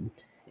 siblings dead.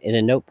 In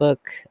a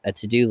notebook, a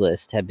to-do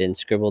list had been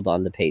scribbled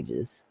on the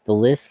pages. The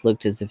list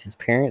looked as if his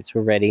parents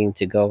were ready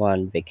to go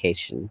on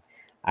vacation.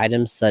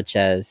 Items such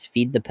as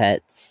feed the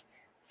pets,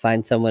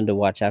 find someone to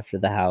watch after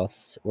the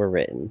house were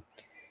written.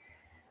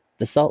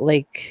 The Salt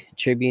Lake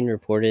Tribune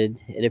reported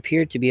it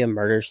appeared to be a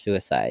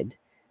murder-suicide,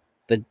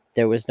 but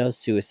there was no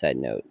suicide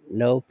note,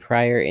 no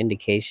prior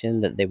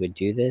indication that they would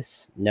do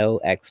this,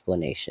 no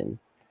explanation.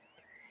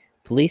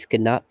 Police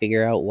could not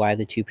figure out why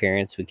the 2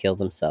 parents would kill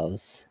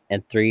themselves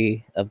and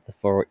 3 of the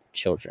 4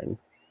 children.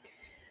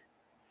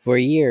 For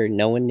a year,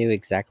 no one knew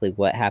exactly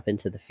what happened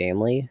to the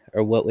family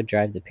or what would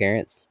drive the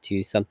parents to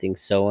do something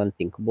so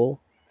unthinkable.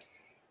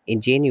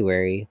 In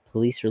January,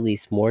 police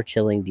released more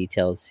chilling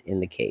details in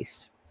the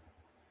case.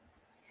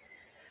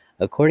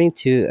 According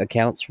to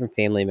accounts from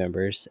family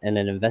members and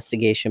an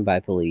investigation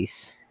by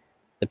police,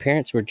 the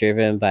parents were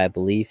driven by a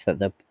belief that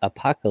the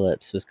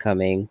apocalypse was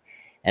coming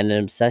and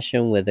an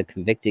obsession with a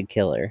convicted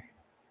killer.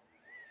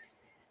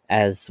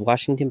 As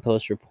Washington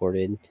Post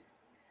reported,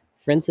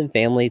 friends and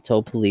family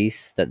told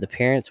police that the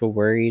parents were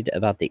worried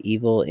about the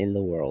evil in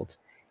the world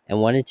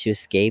and wanted to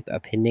escape a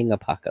pending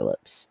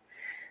apocalypse,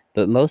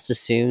 but most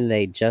assumed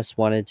they just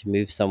wanted to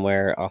move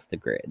somewhere off the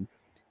grid.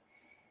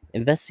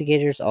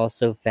 Investigators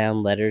also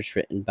found letters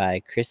written by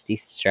Christy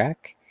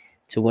Strack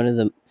to one of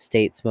the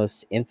state's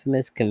most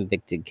infamous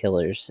convicted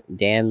killers,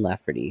 Dan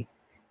Lafferty,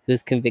 who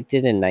was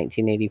convicted in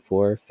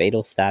 1984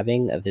 fatal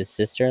stabbing of his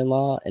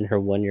sister-in-law and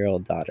her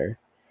 1-year-old daughter.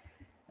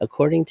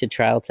 According to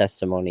trial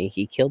testimony,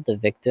 he killed the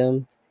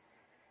victim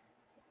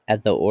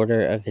at the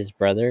order of his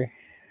brother,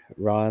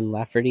 Ron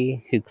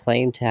Lafferty, who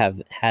claimed to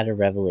have had a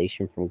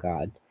revelation from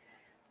God.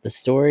 The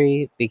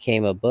story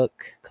became a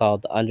book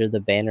called Under the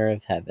Banner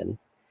of Heaven.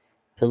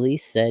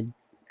 Police said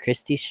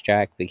Christy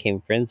Strack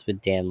became friends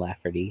with Dan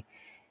Lafferty,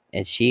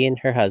 and she and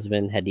her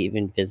husband had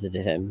even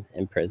visited him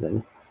in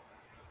prison.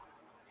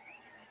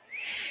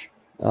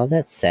 Oh,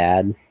 that's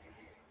sad.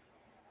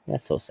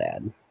 That's so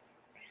sad.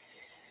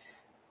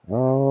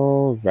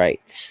 All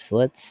right,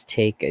 let's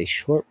take a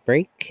short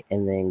break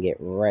and then get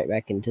right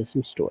back into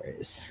some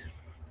stories.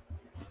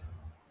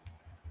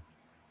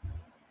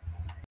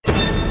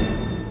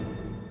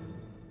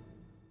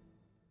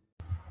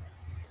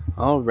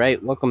 All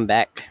right, welcome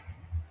back.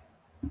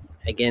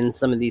 Again,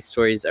 some of these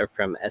stories are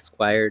from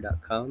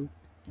Esquire.com.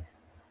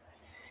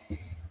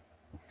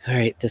 All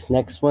right, this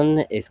next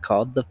one is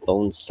called The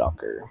Phone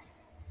Stalker.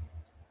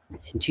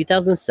 In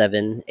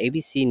 2007,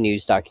 ABC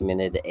News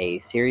documented a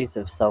series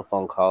of cell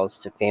phone calls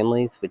to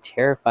families with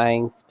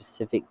terrifying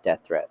specific death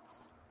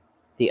threats.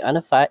 The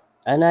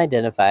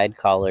unidentified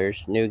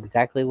callers knew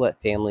exactly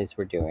what families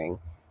were doing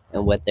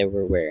and what they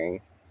were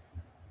wearing.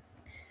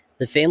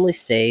 The families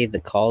say the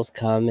calls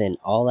come in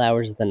all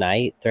hours of the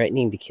night,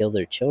 threatening to kill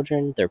their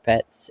children, their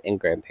pets, and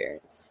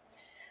grandparents.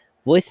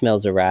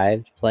 Voicemails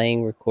arrived,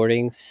 playing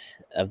recordings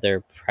of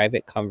their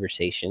private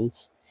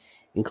conversations,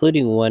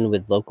 including one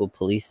with local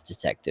police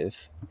detective.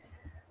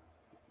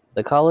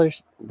 The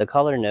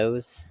caller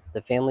knows,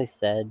 the family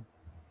said,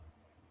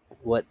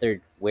 what they're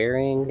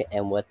wearing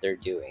and what they're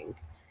doing.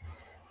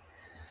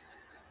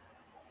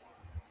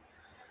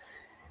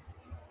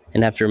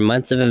 And after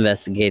months of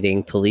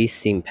investigating, police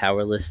seemed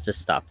powerless to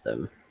stop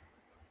them.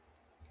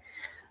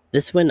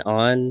 This went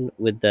on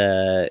with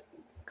the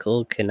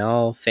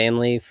Kulkanal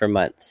family for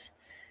months,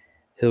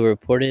 who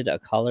reported a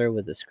caller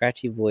with a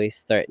scratchy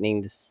voice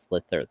threatening to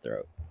slit their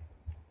throat.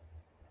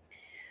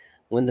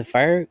 When the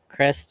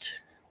Firecrest,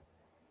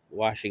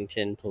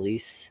 Washington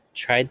police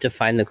tried to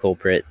find the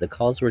culprit, the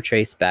calls were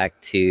traced back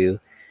to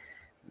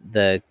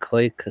the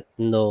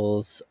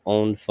Kuykendall's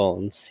own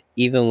phones,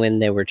 even when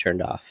they were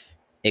turned off.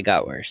 It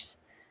got worse.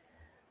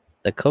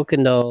 The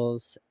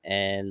Kuykendalls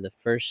and the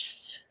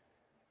first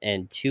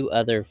and 2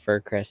 other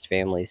Firecrest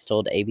families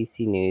told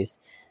ABC News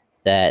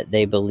that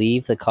they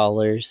believe the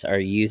callers are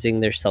using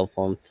their cell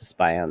phones to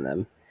spy on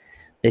them.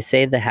 They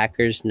say the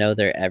hackers know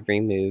their every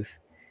move,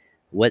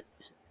 what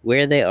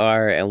where they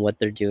are and what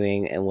they're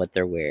doing and what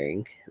they're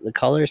wearing. The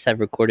callers have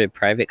recorded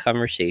private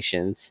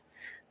conversations,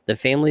 the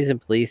families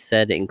and police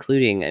said,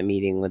 including a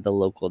meeting with the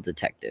local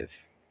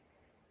detective.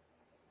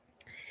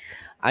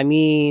 I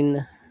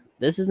mean,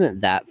 this isn't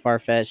that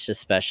far-fetched,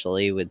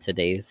 especially with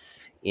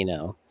today's,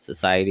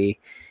 society.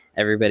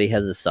 Everybody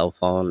has a cell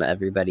phone.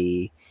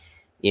 Everybody,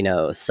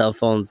 cell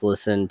phones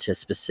listen to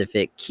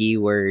specific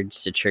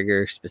keywords to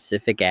trigger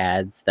specific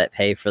ads that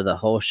pay for the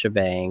whole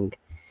shebang.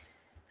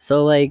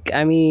 So,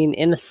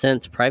 in a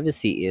sense,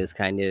 privacy is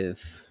kind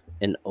of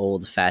an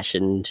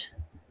old-fashioned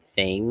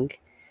thing.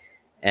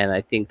 And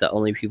I think the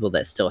only people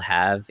that still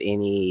have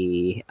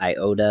any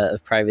iota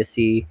of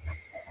privacy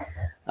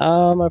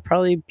are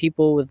probably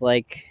people with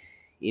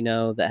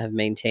that have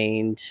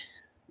maintained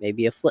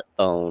maybe a flip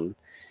phone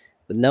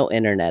with no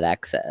internet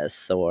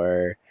access,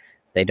 or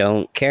they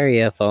don't carry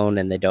a phone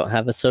and they don't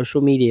have a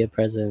social media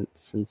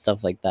presence and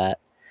stuff like that.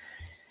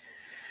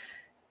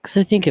 Because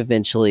I think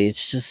eventually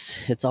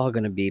it's all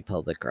going to be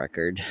public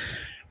record.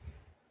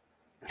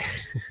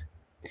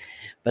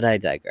 But I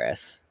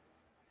digress.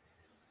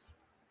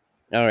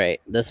 All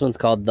right, this one's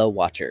called The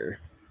Watcher.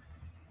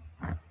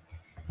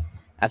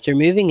 After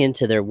moving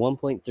into their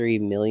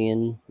 $1.3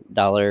 million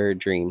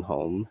dream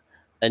home,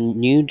 a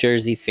New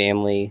Jersey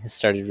family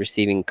started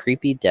receiving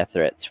creepy death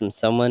threats from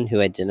someone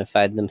who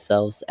identified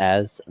themselves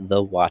as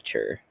the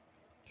Watcher.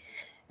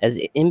 As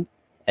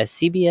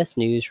CBS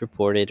News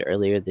reported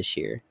earlier this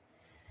year,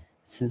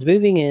 since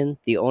moving in,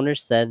 the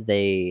owners said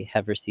they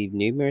have received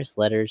numerous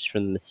letters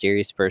from the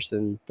mysterious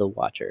person, the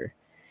Watcher,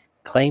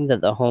 claim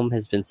that the home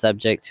has been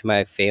subject to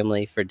my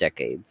family for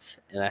decades,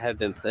 and I have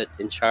been put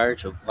in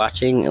charge of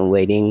watching and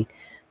waiting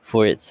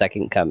for its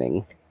second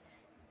coming,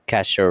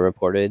 Castro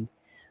reported.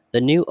 The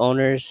new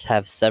owners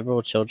have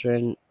several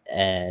children,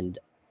 and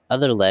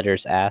other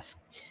letters ask,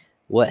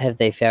 what have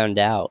they found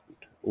out?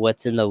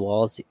 What's in the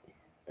walls?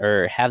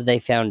 Or have they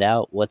found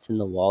out what's in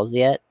the walls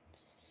yet?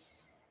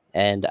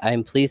 And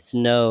I'm pleased to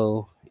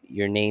know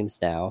your names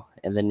now,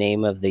 and the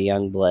name of the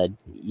young blood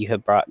you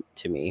have brought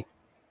to me.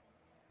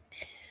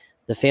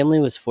 The family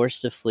was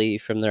forced to flee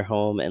from their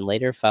home and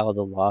later filed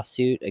a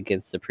lawsuit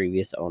against the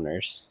previous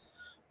owners.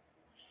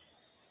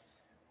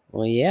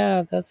 Well,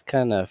 yeah, that's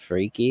kind of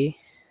freaky.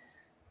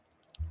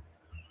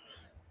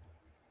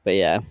 But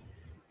yeah.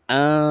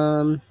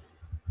 I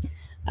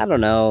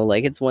don't know.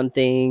 It's one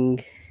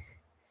thing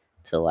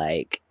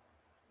to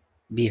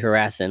be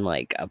harassing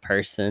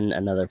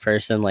another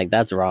person.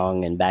 That's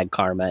wrong and bad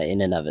karma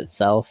in and of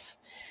itself.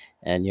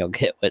 And you'll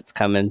get what's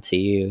coming to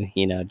you,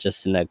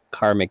 just in a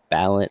karmic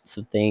balance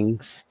of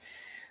things.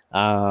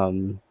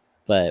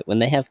 But when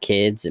they have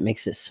kids, it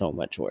makes it so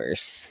much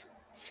worse.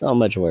 So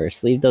much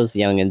worse. Leave those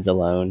youngins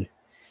alone.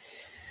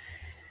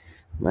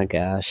 My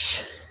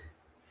gosh.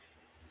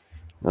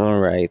 All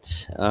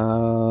right.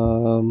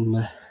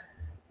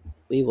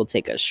 We will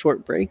take a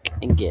short break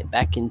and get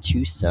back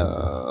into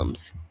some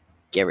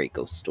scary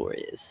ghost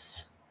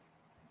stories.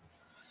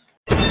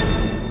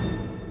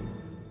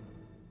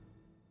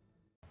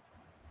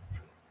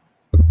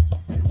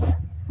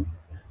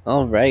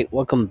 All right,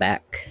 welcome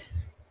back.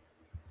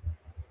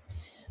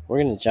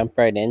 We're going to jump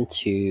right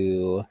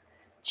into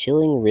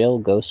Chilling Real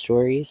Ghost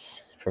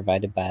Stories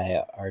provided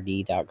by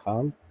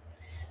RD.com.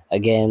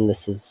 Again,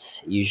 this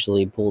is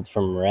usually pulled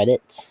from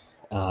Reddit.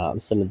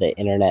 Some of the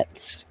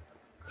internet's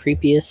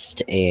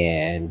creepiest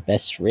and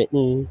best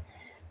written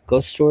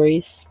ghost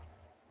stories.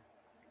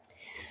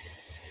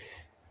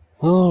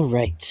 All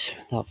right,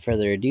 without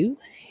further ado,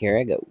 here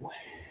I go.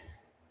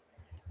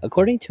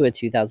 According to a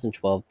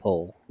 2012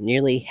 poll,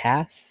 nearly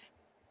half,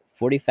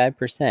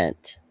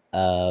 45%,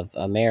 of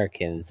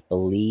Americans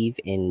believe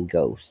in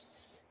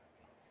ghosts.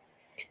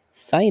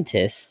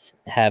 Scientists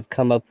have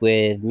come up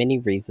with many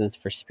reasons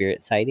for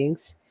spirit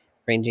sightings,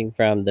 ranging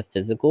from the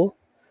physical,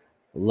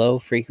 low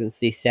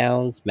frequency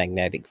sounds,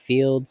 magnetic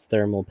fields,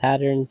 thermal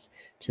patterns,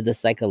 to the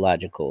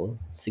psychological,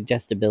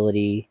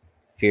 suggestibility,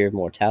 fear of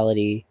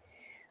mortality.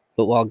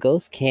 But while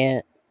ghosts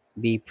can't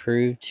be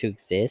proved to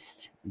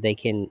exist, they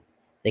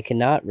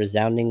cannot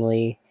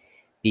resoundingly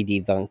be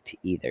debunked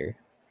either.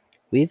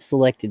 We've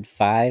selected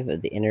 5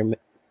 of the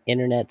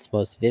internet's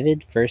most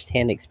vivid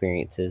first-hand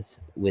experiences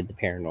with the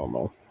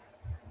paranormal.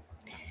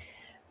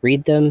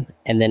 Read them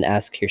and then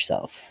ask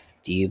yourself,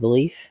 do you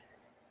believe?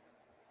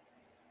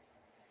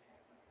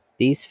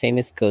 These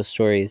famous ghost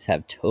stories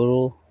have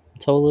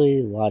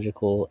totally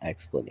logical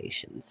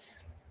explanations.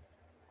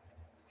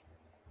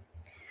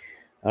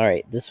 All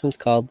right, this one's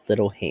called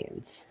Little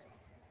Hands.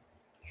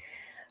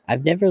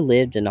 I've never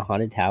lived in a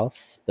haunted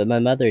house, but my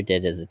mother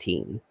did as a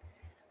teen.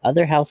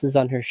 Other houses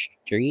on her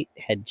street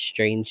had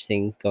strange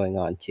things going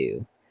on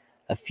too.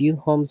 A few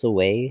homes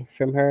away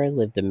from her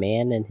lived a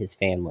man and his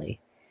family.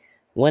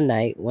 One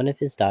night, one of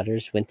his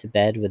daughters went to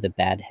bed with a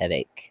bad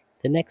headache.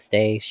 The next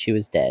day, she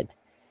was dead.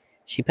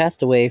 She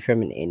passed away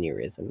from an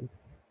aneurysm.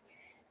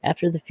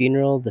 After the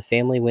funeral, the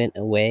family went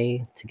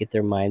away to get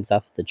their minds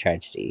off the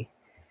tragedy.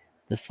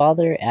 The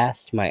father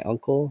asked my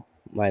uncle,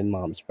 my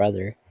mom's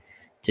brother,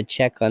 to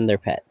check on their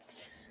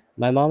pets.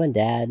 My mom and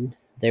dad,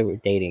 they were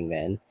dating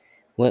then,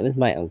 Went with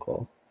my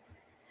uncle.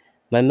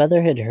 My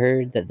mother had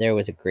heard that there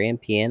was a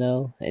grand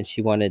piano and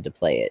she wanted to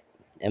play it,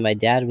 and my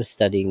dad was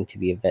studying to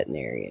be a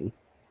veterinarian.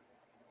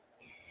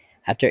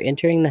 After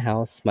entering the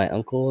house, my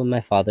uncle and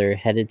my father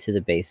headed to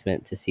the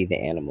basement to see the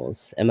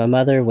animals, and my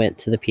mother went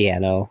to the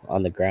piano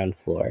on the ground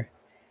floor.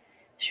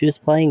 She was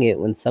playing it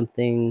when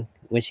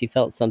she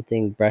felt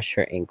something brush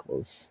her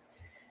ankles.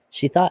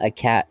 She thought a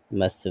cat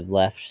must have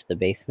left the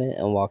basement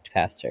and walked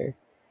past her.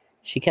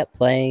 She kept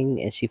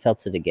playing and she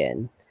felt it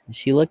again.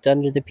 She looked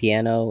under the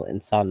piano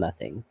and saw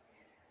nothing.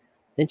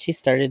 Then she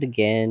started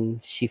again.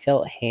 She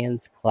felt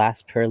hands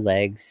clasp her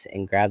legs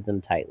and grabbed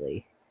them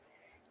tightly.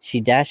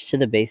 She dashed to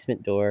the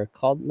basement door,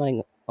 called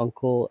my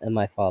uncle and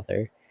my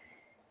father,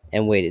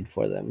 and waited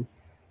for them.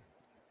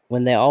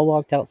 When they all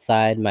walked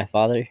outside, my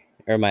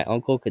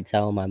uncle could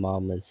tell my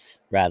mom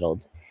was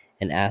rattled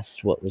and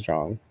asked what was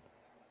wrong.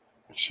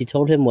 She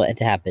told him what had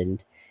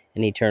happened,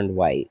 and he turned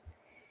white.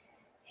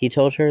 He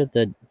told her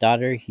the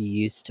daughter he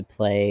used to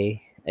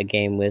play a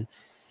game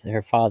with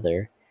her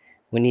father.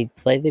 When he'd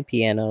play the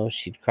piano,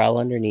 she'd crawl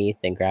underneath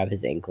and grab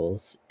his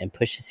ankles and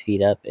push his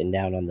feet up and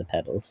down on the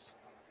pedals.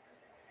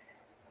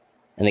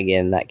 And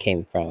again, that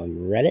came from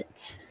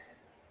Reddit.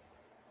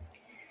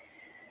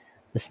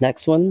 This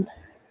next one,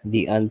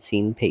 The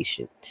Unseen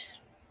Patient.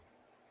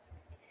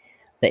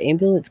 The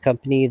ambulance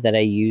company that I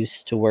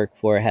used to work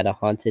for had a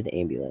haunted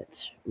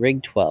ambulance,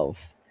 Rig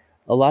 12.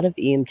 A lot of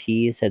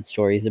EMTs had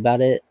stories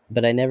about it,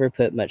 but I never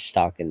put much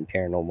stock in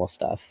paranormal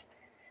stuff.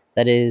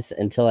 That is,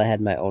 until I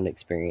had my own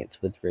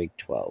experience with Rig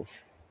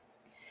 12.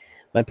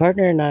 My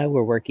partner and I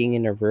were working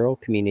in a rural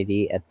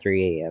community at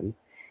 3 a.m.,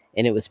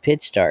 and it was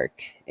pitch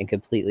dark and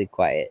completely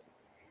quiet.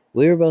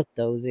 We were both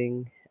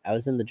dozing. I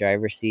was in the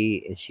driver's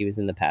seat, and she was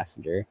in the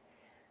passenger.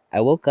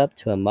 I woke up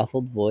to a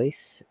muffled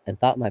voice and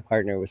thought my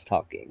partner was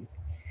talking.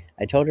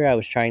 I told her I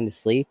was trying to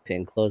sleep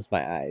and closed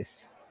my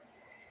eyes.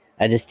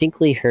 I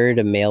distinctly heard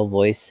a male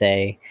voice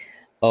say,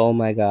 "Oh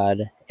my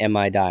God, am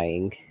I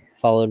dying?"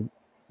 followed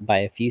by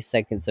a few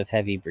seconds of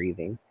heavy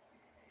breathing.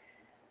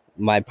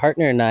 My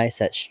partner and I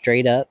sat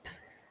straight up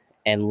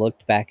and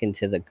looked back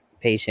into the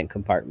patient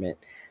compartment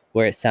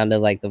where it sounded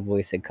like the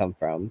voice had come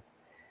from.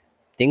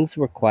 Things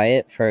were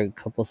quiet for a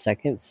couple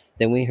seconds,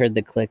 then we heard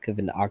the click of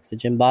an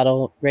oxygen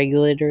bottle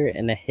regulator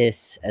and a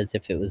hiss as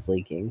if it was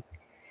leaking.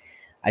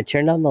 I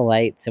turned on the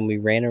lights and we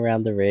ran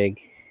around the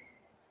rig.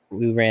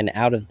 We ran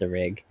out of the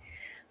rig.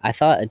 I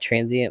thought a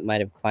transient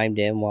might have climbed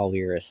in while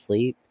we were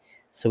asleep,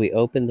 so we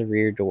opened the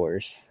rear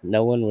doors.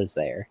 No one was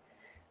there.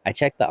 I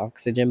checked the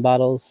oxygen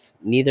bottles.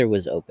 Neither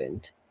was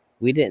opened.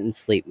 We didn't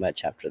sleep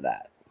much after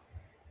that.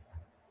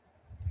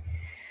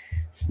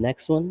 This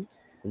next one,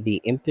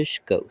 The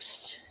Impish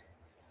Ghost.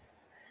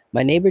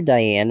 My neighbor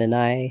Diane and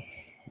I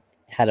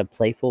had a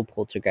playful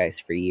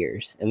poltergeist for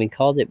years, and we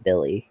called it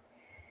Billy.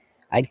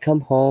 I'd come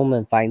home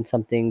and find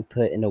something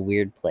put in a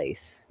weird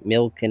place.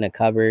 Milk in a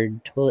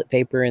cupboard, toilet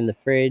paper in the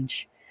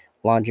fridge,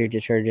 laundry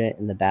detergent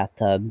in the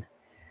bathtub.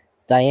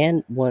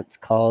 Diane once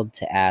called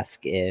to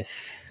ask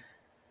if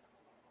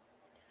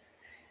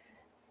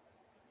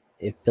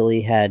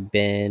Billy had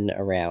been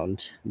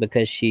around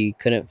because she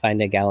couldn't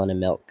find a gallon of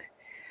milk.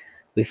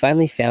 We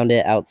finally found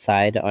it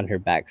outside on her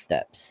back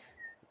steps.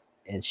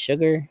 And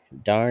sugar,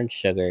 darn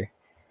sugar.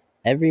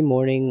 Every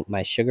morning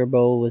my sugar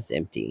bowl was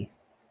empty.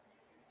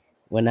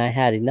 When I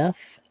had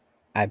enough,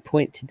 I'd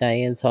point to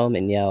Diane's home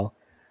and yell,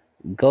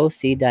 "Go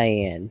see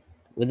Diane."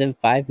 Within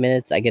 5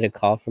 minutes, I get a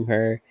call from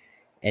her,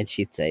 and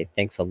she'd say,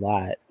 "Thanks a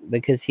lot,"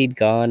 because he'd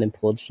gone and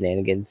pulled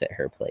shenanigans at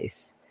her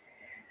place.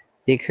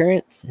 The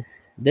occurrence,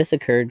 this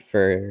occurred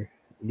for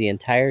the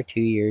entire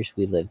 2 years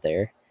we lived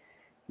there.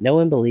 No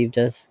one believed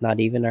us,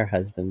 not even our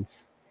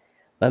husbands.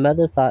 My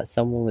mother thought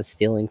someone was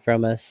stealing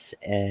from us,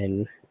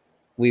 and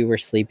we were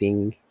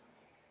sleeping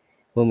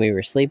when we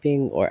were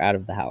sleeping or out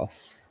of the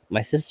house.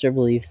 My sister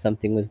believed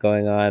something was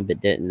going on, but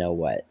didn't know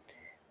what.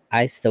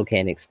 I still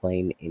can't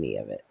explain any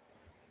of it.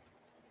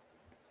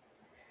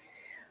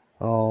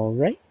 All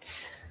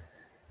right.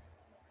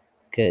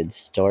 Good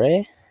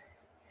story.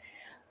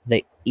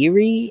 The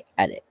Eerie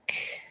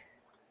Attic.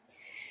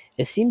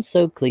 It seems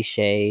so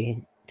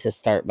cliche to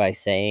start by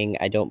saying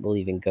I don't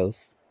believe in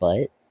ghosts,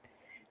 but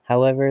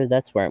however,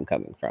 that's where I'm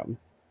coming from.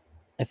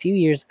 A few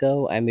years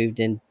ago, I moved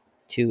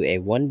into a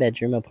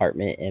one-bedroom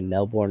apartment in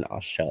Melbourne,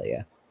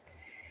 Australia.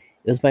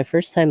 It was my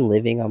first time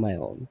living on my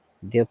own.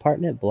 The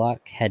apartment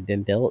block had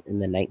been built in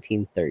the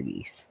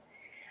 1930s.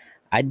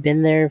 I'd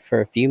been there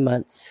for a few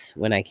months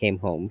when I came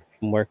home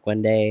from work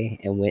one day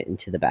and went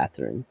into the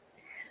bathroom.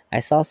 I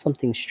saw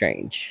something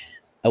strange.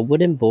 A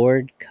wooden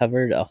board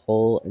covered a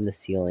hole in the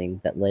ceiling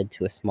that led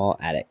to a small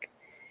attic.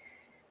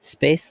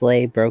 Space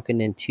lay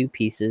broken in two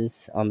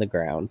pieces on the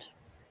ground.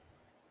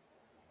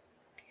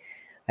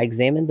 I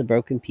examined the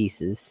broken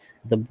pieces.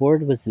 The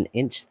board was an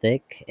inch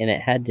thick, and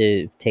it had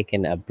to have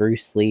taken a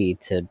Bruce Lee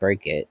to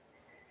break it.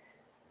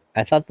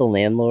 I thought the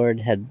landlord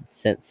had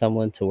sent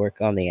someone to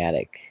work on the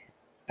attic.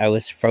 I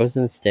was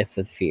frozen stiff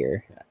with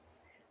fear.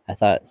 I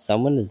thought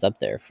someone is up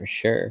there for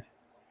sure.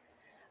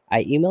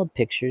 I emailed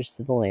pictures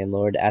to the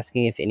landlord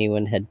asking if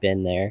anyone had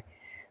been there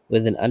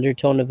with an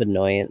undertone of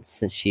annoyance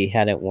since she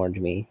hadn't warned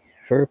me.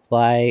 Her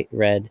reply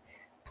read,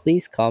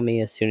 "Please call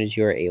me as soon as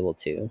you are able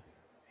to."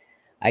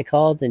 I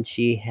called and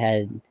she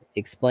had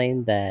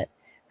explained that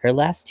her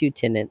last two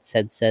tenants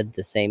had said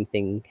the same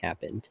thing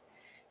happened.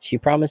 She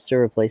promised to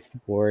replace the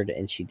board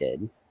and she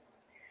did.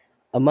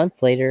 A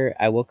month later,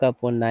 I woke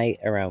up one night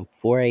around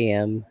 4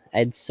 a.m. I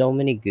had so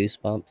many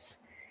goosebumps.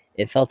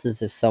 It felt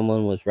as if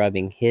someone was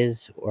rubbing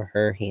his or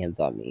her hands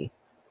on me.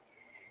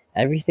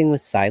 Everything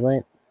was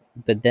silent,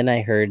 but then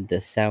I heard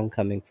this sound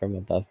coming from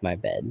above my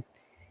bed.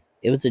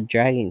 It was a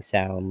dragging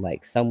sound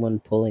like someone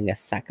pulling a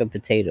sack of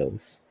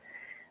potatoes.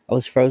 I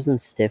was frozen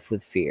stiff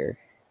with fear.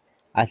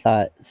 I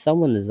thought,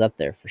 someone is up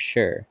there for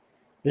sure.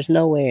 There's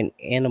no way an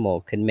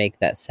animal could make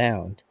that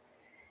sound.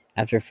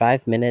 After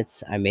 5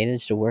 minutes, I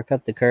managed to work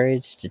up the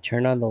courage to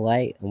turn on the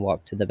light and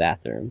walk to the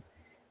bathroom.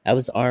 I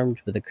was armed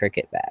with a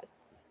cricket bat.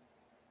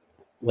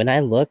 When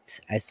I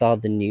looked, I saw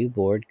the new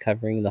board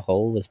covering the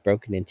hole was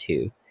broken in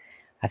two.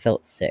 I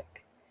felt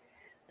sick.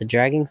 The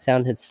dragging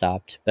sound had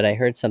stopped, but I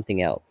heard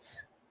something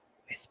else.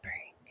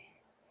 Whispering.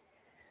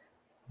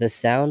 The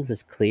sound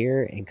was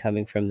clear and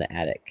coming from the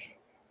attic.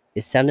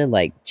 It sounded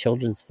like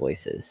children's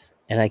voices,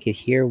 and I could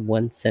hear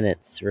one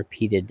sentence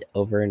repeated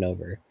over and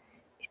over.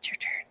 It's your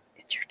turn.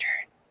 It's your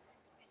turn.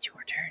 It's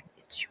your turn.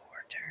 It's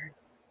your turn.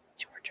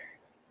 It's your turn.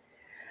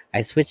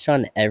 I switched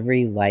on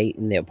every light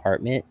in the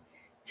apartment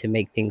to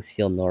make things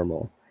feel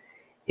normal.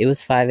 It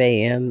was 5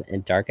 a.m.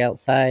 and dark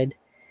outside.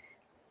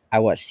 I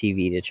watched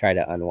TV to try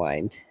to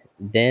unwind.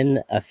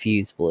 Then a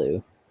fuse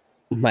blew.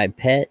 My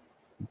pet,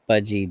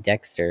 Budgie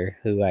Dexter,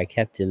 who I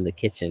kept in the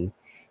kitchen,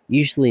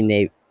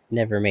 usually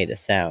never made a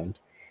sound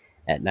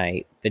at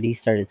night, but he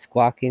started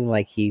squawking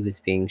like he was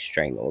being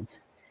strangled.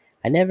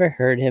 I never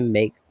heard him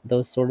make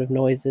those sort of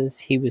noises.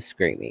 He was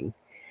screaming.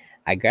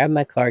 I grabbed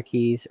my car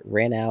keys,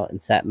 ran out,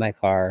 and sat in my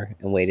car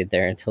and waited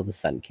there until the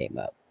sun came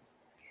up.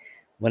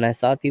 When I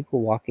saw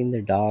people walking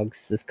their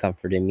dogs, this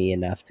comforted me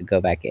enough to go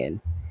back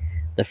in.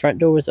 The front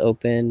door was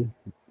open,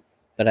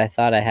 but I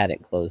thought I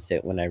hadn't closed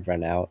it when I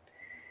run out.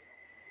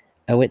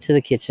 I went to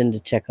the kitchen to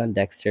check on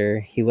Dexter.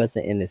 He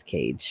wasn't in his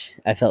cage.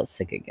 I felt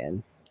sick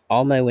again.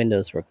 All my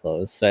windows were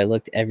closed, so I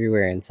looked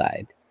everywhere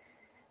inside.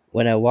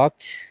 When I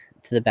walked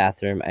to the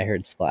bathroom, I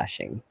heard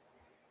splashing.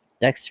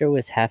 Dexter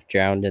was half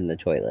drowned in the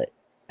toilet.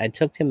 I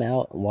took him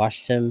out and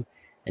washed him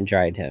and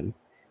dried him.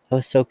 I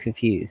was so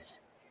confused.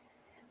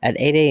 At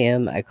 8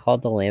 a.m., I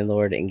called the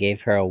landlord and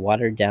gave her a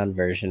watered down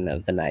version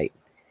of the night.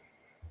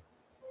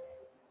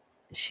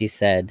 She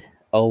said,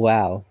 "Oh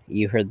wow,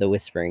 you heard the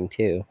whispering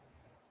too."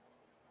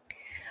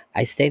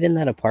 I stayed in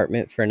that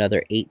apartment for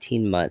another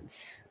 18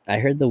 months. I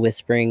heard the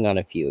whispering on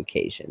a few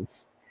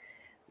occasions.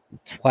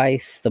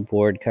 Twice, the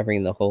board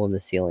covering the hole in the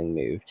ceiling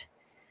moved.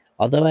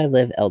 Although I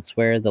live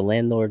elsewhere, the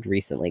landlord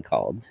recently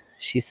called.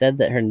 She said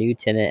that her new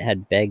tenant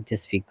had begged to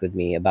speak with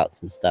me about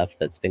some stuff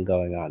that's been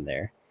going on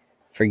there.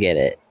 Forget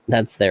it.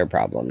 That's their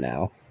problem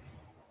now.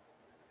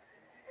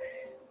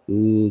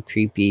 Ooh,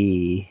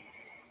 creepy.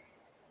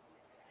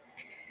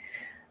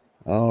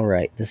 All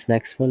right, this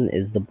next one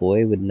is The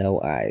Boy with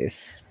No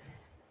Eyes.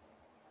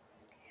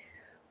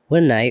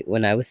 One night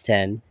when I was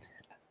 10,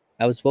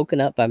 I was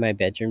woken up by my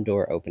bedroom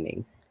door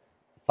opening,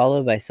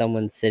 followed by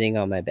someone sitting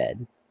on my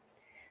bed.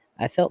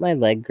 I felt my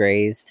leg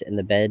grazed and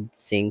the bed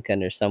sink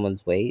under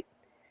someone's weight.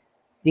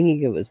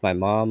 Thinking it was my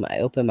mom, I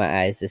opened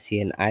my eyes to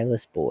see an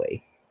eyeless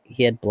boy.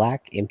 He had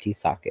black, empty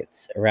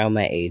sockets, around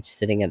my age,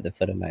 sitting at the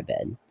foot of my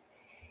bed.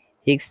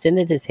 He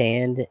extended his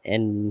hand,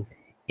 and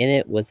in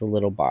it was a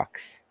little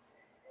box.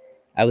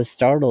 I was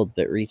startled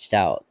but reached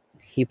out.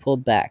 He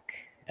pulled back.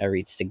 I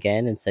reached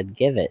again and said,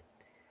 "Give it."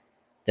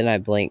 Then I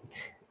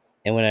blinked,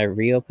 and when I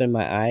reopened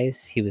my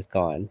eyes, he was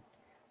gone.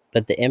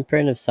 But the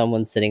imprint of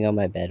someone sitting on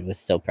my bed was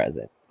still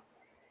present.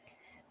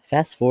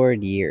 Fast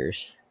forward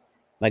years.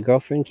 My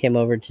girlfriend came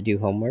over to do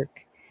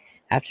homework.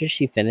 After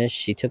she finished,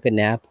 she took a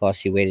nap while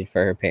she waited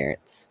for her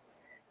parents.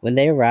 When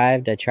they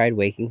arrived, I tried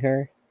waking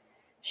her.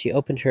 She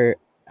opened her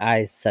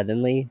eyes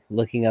suddenly,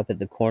 looking up at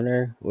the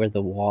corner where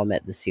the wall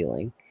met the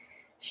ceiling.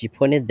 She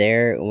pointed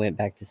there and went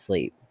back to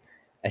sleep.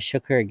 I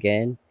shook her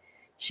again.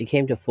 She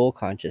came to full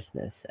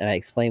consciousness, and I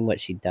explained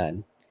what she'd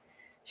done.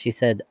 She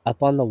said,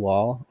 "Up on the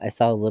wall, I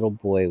saw a little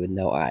boy with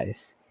no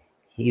eyes.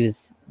 He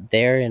was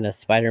there in a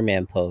Spider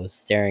Man pose,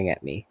 staring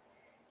at me."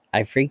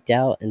 I freaked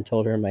out and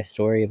told her my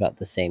story about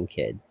the same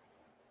kid.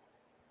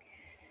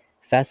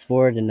 Fast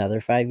forward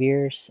another 5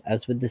 years, I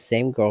was with the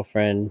same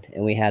girlfriend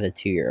and we had a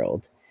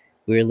 2-year-old.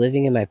 We were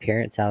living in my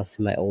parents' house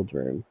in my old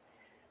room.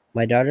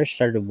 My daughter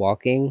started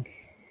walking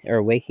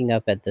or waking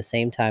up at the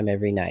same time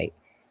every night,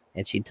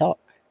 and she'd talk.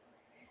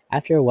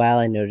 After a while,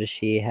 I noticed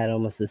she had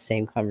almost the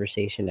same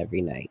conversation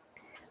every night.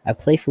 I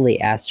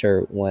playfully asked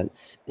her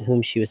once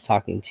whom she was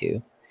talking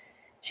to.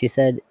 She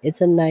said,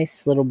 "It's a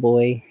nice little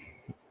boy.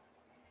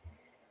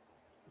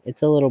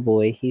 It's a little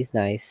boy. He's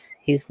nice.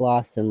 He's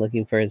lost and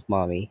looking for his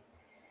mommy."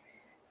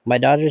 My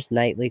daughter's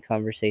nightly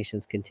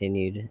conversations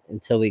continued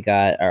until we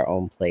got our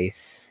own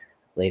place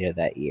later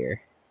that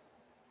year.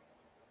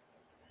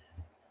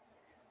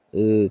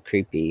 Ooh,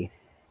 creepy.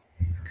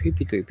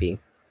 Creepy, creepy.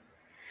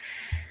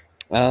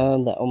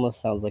 That almost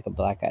sounds like a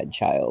black-eyed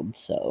child,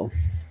 so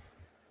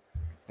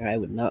I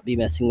would not be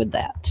messing with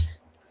that.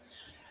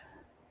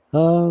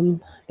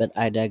 But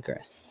I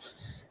digress.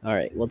 All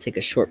right, we'll take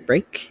a short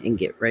break and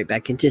get right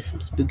back into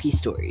some spooky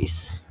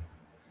stories.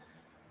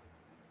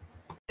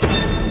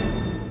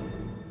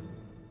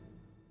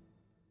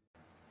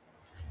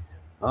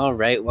 All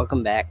right,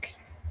 welcome back.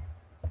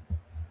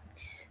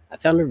 I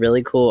found a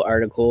really cool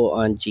article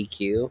on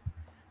GQ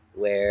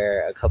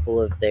where a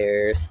couple of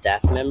their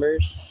staff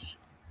members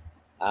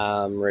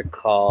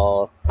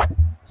recall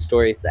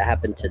stories that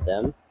happened to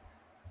them.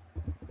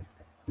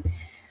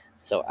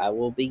 So I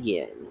will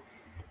begin.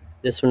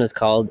 This one is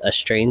called A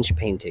Strange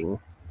Painting.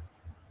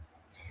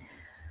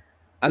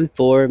 I'm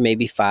 4,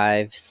 maybe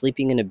 5,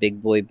 sleeping in a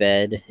big boy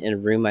bed in a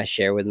room I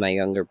share with my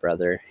younger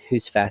brother,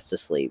 who's fast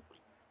asleep.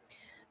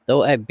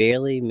 Though I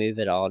barely move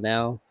at all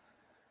now,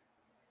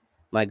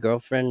 my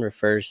girlfriend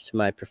refers to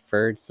my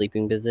preferred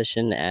sleeping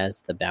position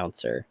as the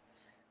bouncer.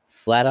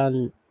 Flat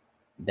on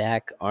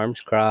back,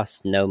 arms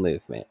crossed, no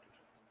movement.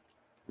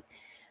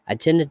 I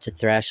tended to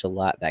thrash a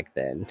lot back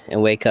then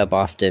and wake up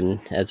often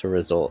as a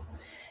result.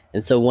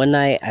 And so one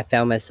night I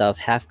found myself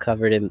half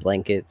covered in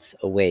blankets,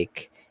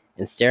 awake,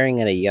 and staring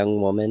at a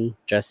young woman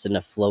dressed in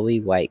a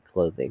flowy white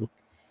clothing.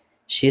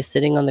 She is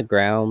sitting on the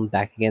ground,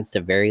 back against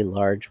a very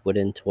large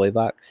wooden toy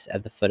box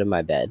at the foot of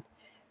my bed,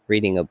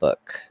 reading a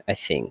book, I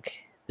think.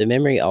 The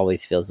memory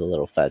always feels a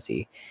little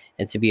fuzzy,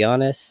 and to be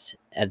honest,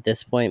 at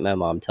this point my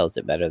mom tells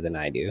it better than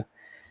I do.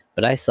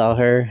 But I saw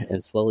her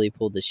and slowly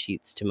pulled the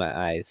sheets to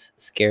my eyes,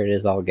 scared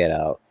as all get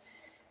out.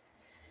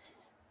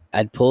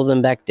 I'd pull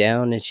them back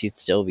down and she'd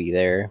still be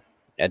there.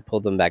 I'd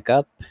pull them back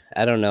up.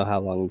 I don't know how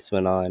long this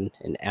went on,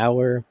 an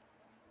hour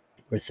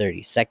or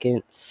 30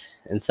 seconds,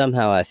 and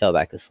somehow I fell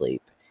back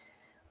asleep.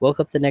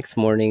 Woke up the next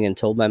morning and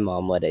told my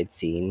mom what I'd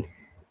seen.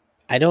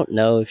 I don't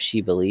know if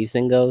she believes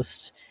in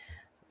ghosts,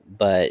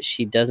 but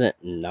she doesn't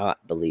not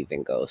believe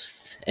in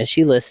ghosts. And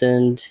she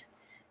listened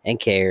and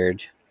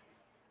cared.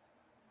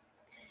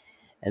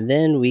 And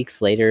then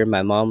weeks later,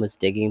 my mom was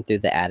digging through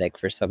the attic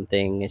for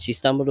something, and she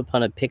stumbled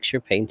upon a picture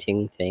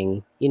painting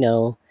thing,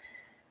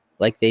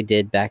 like they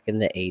did back in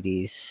the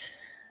 80s,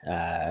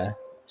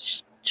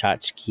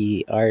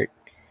 tchotchke art.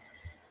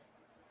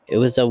 It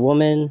was a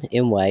woman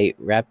in white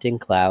wrapped in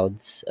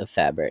clouds of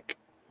fabric.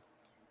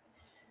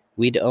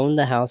 We'd owned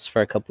the house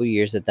for a couple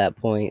years at that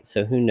point,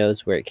 so who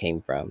knows where it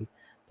came from.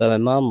 But my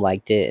mom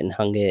liked it and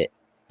hung it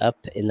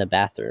up in the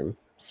bathroom,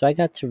 so I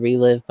got to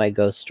relive my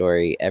ghost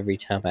story every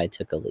time I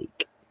took a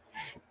leak.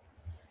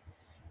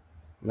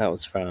 And that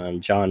was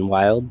from John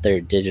Wild, their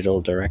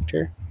digital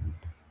director.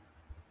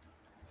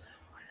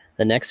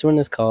 The next one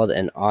is called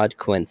An Odd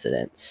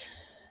Coincidence.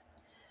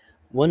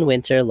 One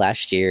winter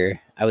last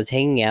year, I was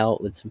hanging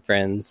out with some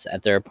friends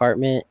at their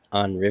apartment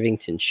on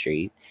Rivington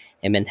Street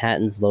in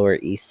Manhattan's Lower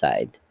East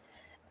Side.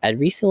 I'd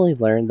recently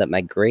learned that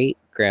my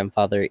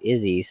great-grandfather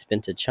Izzy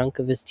spent a chunk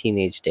of his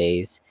teenage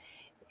days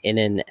in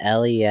an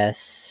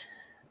LES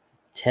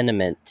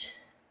tenement,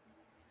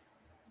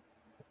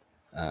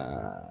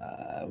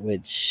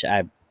 which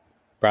I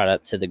brought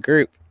up to the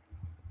group.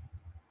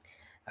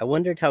 I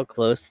wondered how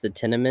close the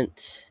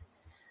tenement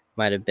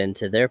might have been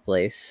to their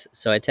place,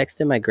 so I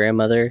texted my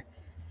grandmother,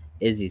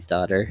 Izzy's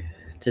daughter,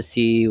 to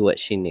see what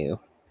she knew.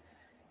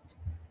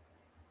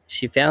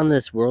 She found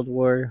this World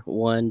War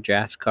I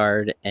draft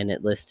card, and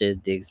it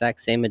listed the exact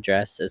same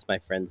address as my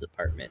friend's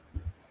apartment.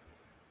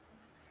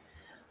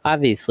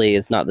 Obviously,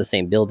 it's not the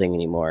same building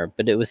anymore,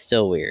 but it was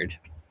still weird.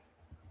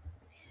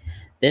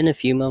 Then a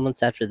few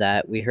moments after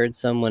that, we heard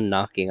someone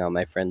knocking on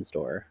my friend's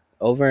door,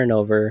 over and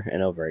over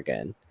and over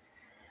again.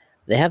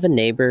 They have a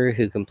neighbor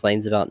who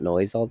complains about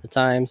noise all the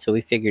time, so we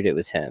figured it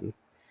was him.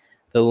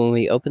 But when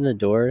we opened the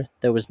door,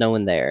 there was no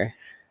one there.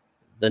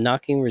 The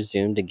knocking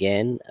resumed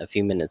again a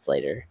few minutes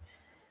later.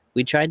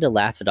 We tried to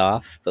laugh it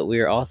off, but we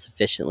were all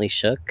sufficiently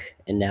shook,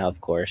 and now,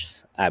 of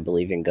course, I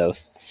believe in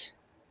ghosts.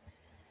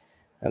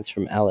 That's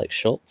from Alex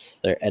Schultz,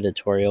 their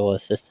editorial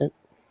assistant.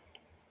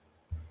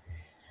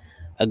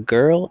 A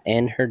Girl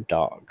and Her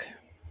Dog.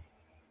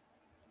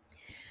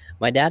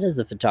 My dad is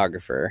a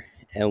photographer,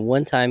 and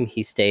one time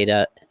he stayed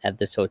at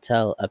this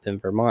hotel up in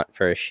Vermont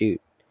for a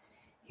shoot.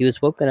 He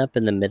was woken up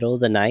in the middle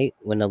of the night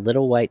when a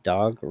little white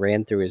dog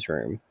ran through his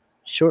room.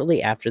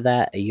 Shortly after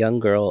that, a young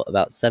girl,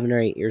 about 7 or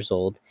 8 years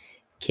old,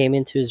 came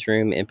into his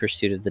room in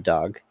pursuit of the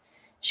dog.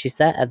 She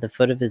sat at the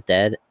foot of his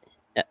bed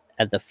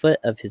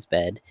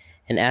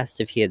and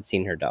asked if he had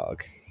seen her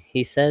dog.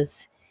 He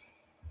says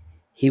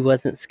he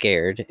wasn't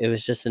scared. It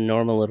was just a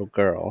normal little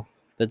girl,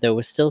 but there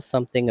was still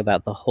something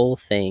about the whole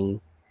thing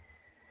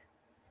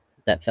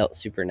that felt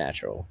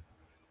supernatural.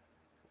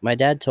 My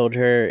dad told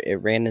her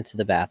it ran into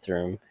the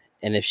bathroom,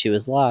 and if she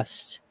was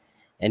lost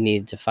and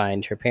needed to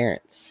find her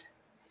parents.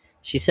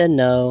 She said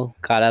no,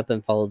 caught up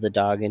and followed the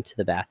dog into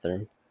the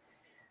bathroom.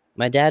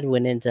 My dad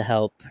went in to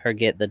help her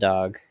get the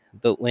dog,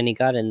 but when he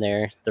got in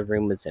there, the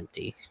room was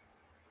empty.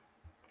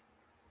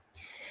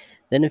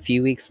 Then a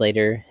few weeks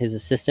later, his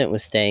assistant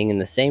was staying in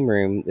the same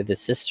room with his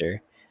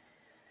sister.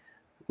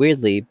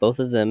 Weirdly, both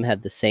of them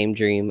had the same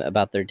dream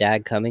about their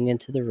dad coming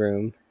into the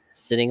room,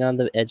 sitting on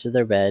the edge of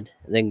their bed,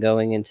 then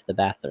going into the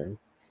bathroom.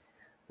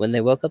 When they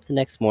woke up the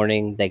next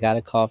morning, they got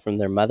a call from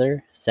their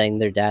mother saying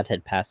their dad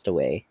had passed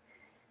away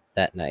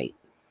that night.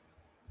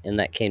 And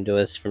that came to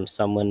us from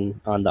someone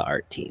on the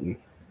art team.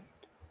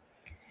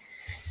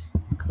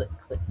 Click,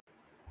 click.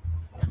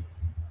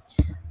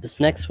 This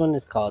next one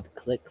is called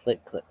Click,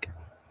 Click, Click.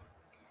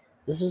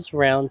 This was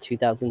around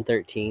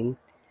 2013.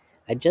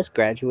 I just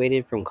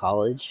graduated from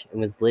college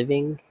and was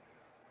living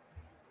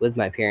with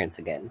my parents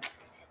again,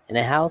 in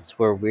a house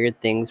where weird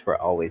things were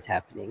always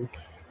happening.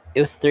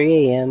 It was 3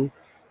 a.m.,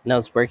 and I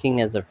was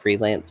working as a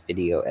freelance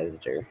video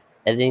editor,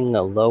 editing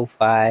a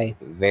lo-fi,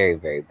 very,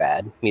 very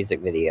bad music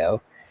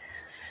video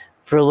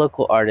for a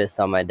local artist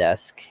on my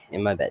desk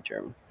in my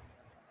bedroom.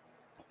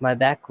 My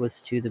back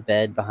was to the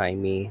bed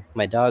behind me.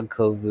 My dog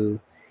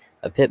Kovu,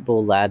 a pit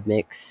bull lab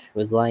mix,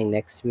 was lying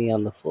next to me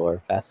on the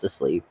floor, fast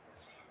asleep.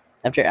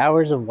 After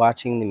hours of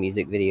watching the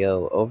music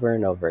video over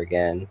and over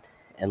again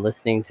and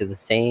listening to the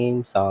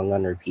same song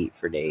on repeat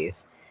for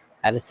days,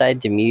 I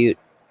decided to mute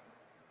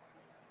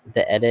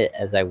the edit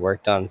as I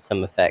worked on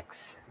some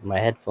effects, my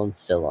headphones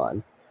still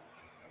on.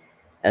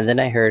 And then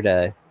I heard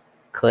a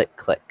click,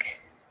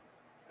 click.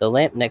 The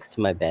lamp next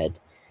to my bed,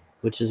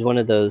 which is one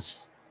of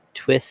those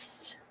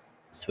twist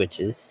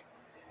switches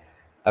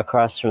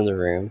across from the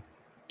room,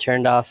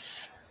 turned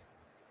off,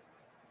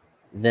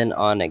 then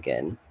on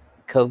again.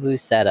 Kovu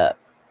sat up.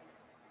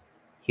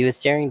 He was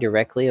staring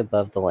directly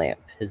above the lamp,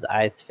 his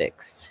eyes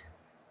fixed.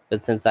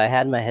 But since I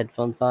had my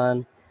headphones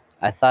on,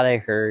 I thought I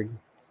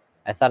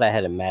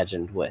had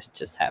imagined what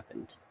just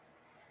happened.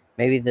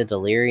 Maybe the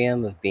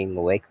delirium of being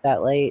awake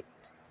that late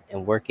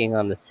and working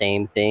on the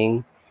same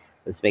thing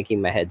was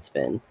making my head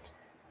spin.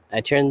 I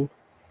turned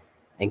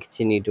and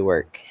continued to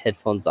work,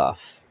 headphones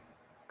off.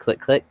 Click,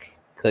 click,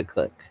 click,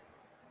 click.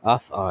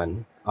 Off,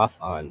 on,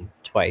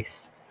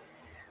 twice.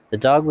 The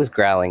dog was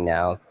growling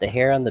now. The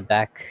hair on the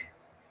back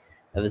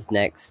of his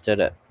neck stood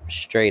up,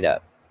 straight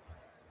up,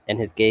 and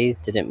his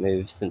gaze didn't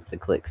move since the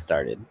click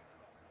started.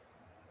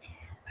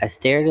 I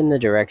stared in the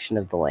direction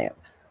of the lamp.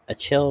 A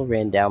chill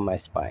ran down my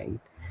spine.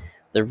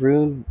 The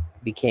room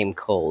became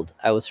cold.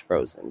 I was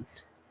frozen.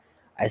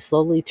 I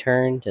slowly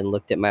turned and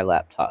looked at my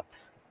laptop.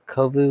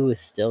 Kovu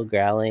was still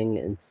growling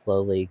and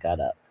slowly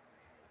got up.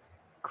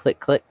 Click,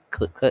 click,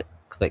 click, click,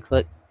 click,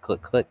 click,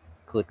 click, click,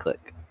 click,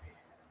 click.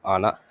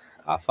 On,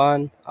 off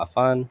on, off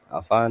on,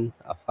 off on,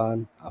 off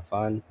on, off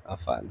on,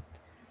 off on.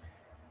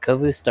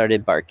 Kovu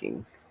started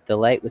barking. The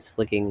light was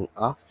flicking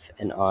off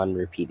and on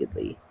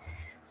repeatedly.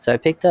 So I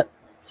picked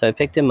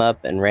him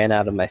up and ran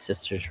out to my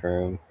sister's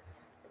room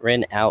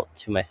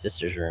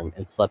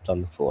and slept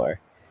on the floor.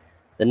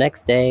 The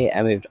next day,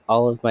 I moved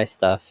all of my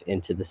stuff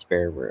into the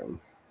spare room.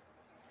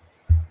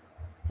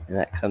 And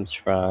that comes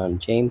from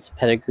James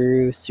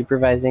Pettigrew,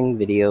 supervising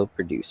video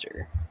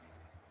producer.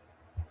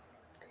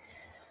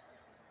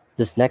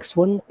 This next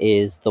one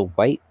is The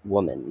White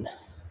Woman.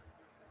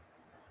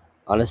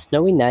 On a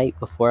snowy night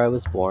before I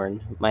was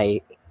born,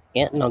 my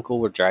aunt and uncle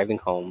were driving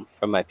home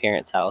from my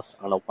parents' house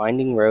on a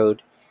winding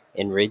road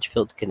in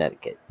Ridgefield,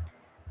 Connecticut.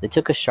 They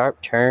took a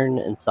sharp turn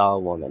and saw a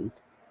woman.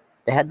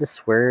 They had to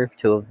swerve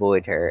to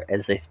avoid her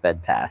as they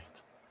sped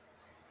past.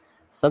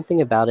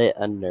 Something about it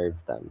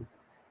unnerved them.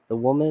 The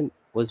woman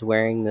was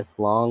wearing this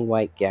long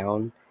white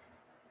gown.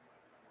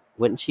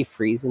 Wouldn't she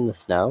freeze in the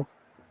snow?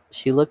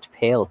 She looked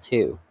pale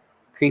too,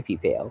 creepy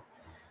pale.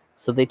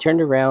 So they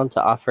turned around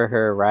to offer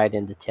her a ride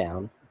into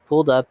town,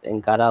 pulled up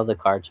and got out of the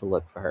car to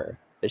look for her,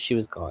 but she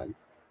was gone.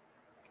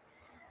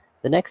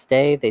 The next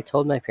day, they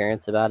told my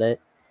parents about it,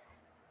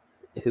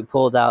 who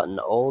pulled out an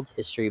old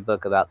history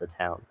book about the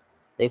town.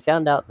 They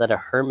found out that a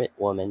hermit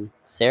woman,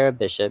 Sarah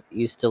Bishop,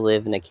 used to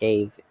live in a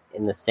cave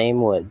in the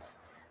same woods,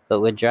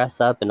 but would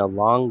dress up in a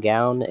long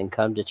gown and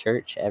come to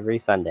church every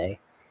Sunday,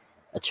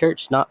 a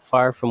church not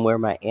far from where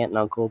my aunt and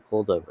uncle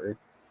pulled over.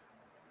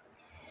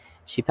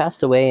 She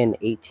passed away in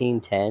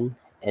 1810,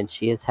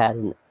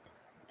 and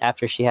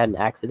after she had an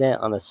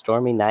accident on a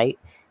stormy night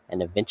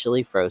and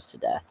eventually froze to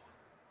death.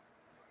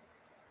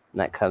 And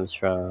that comes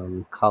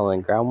from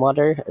Colin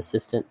Groundwater,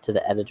 assistant to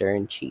the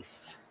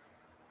editor-in-chief.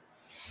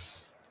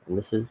 And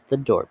this is The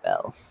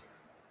Doorbell.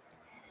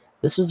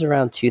 This was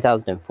around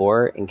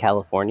 2004 in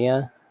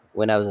California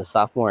when I was a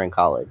sophomore in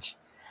college.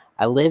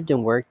 I lived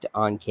and worked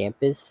on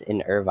campus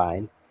in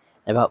Irvine,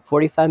 about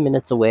 45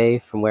 minutes away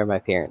from where my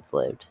parents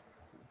lived,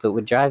 but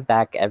would drive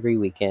back every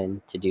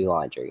weekend to do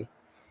laundry.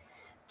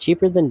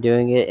 Cheaper than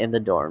doing it in the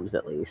dorms,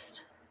 at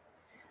least.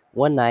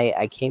 One night,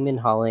 I came in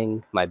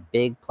hauling my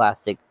big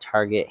plastic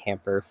Target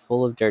hamper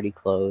full of dirty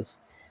clothes.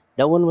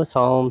 No one was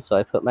home, so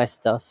I put my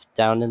stuff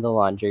down in the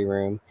laundry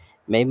room,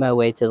 made my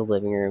way to the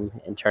living room,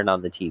 and turned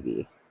on the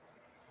TV.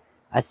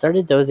 I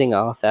started dozing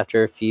off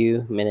after a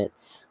few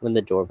minutes when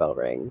the doorbell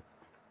rang.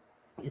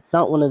 It's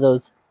not one of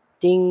those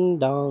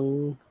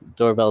ding-dong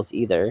doorbells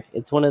either.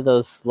 It's one of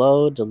those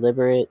slow,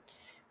 deliberate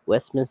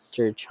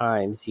Westminster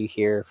chimes you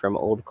hear from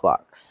old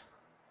clocks.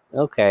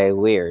 Okay,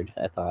 weird,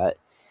 I thought.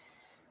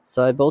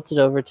 So I bolted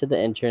over to the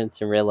entrance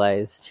and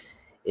realized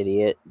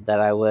idiot that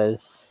I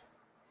was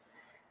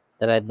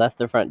that I'd left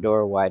the front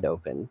door wide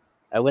open.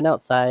 I went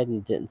outside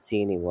and didn't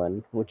see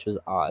anyone, which was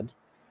odd.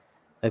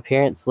 My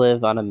parents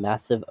live on a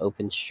massive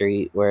open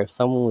street where if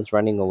someone was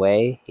running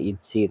away,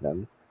 you'd see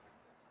them.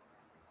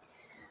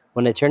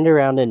 When I turned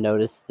around and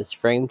noticed this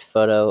framed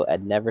photo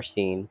I'd never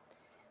seen,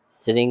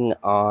 sitting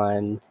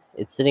on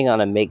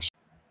a makeshift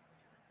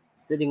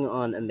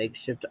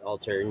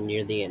altar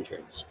near the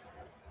entrance,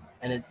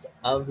 and it's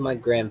of my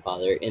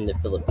grandfather in the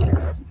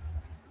Philippines.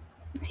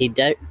 He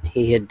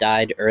had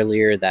died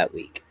earlier that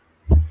week.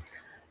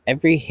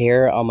 Every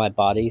hair on my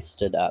body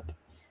stood up,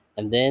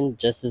 and then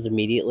just as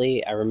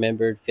immediately I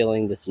remembered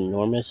feeling this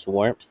enormous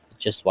warmth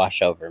just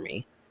wash over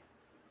me.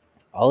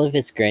 All of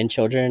his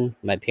grandchildren,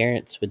 my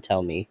parents would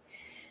tell me,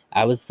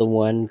 I was the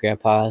one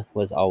Grandpa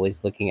was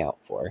always looking out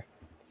for.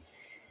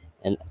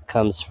 And it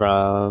comes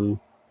from,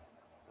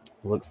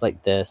 looks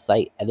like the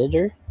site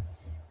editor.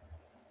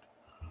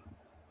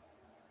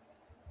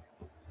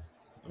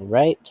 All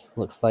right,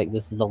 looks like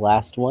this is the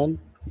last one.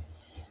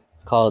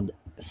 It's called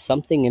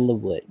Something in the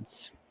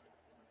Woods.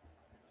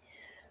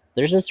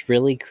 There's this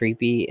really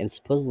creepy and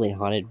supposedly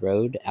haunted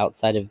road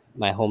outside of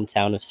my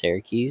hometown of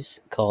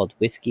Syracuse called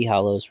Whiskey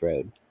Hollows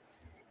Road.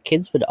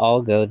 Kids would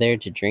all go there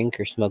to drink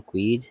or smoke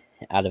weed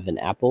out of an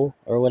apple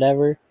or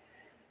whatever.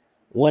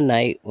 One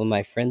night, when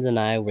my friends and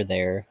I were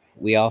there,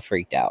 we all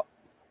freaked out.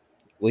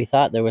 We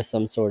thought there was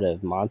some sort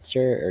of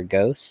monster or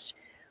ghost,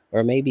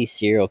 or maybe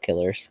serial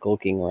killer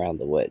skulking around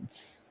the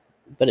woods.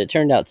 But it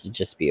turned out to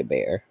just be a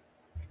bear.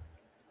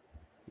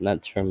 And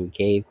that's from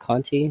Gabe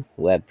Conti,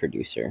 web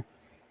producer.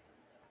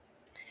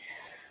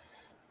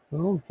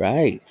 All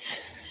right.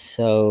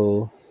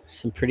 So,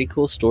 some pretty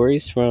cool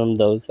stories from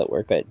those that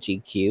work at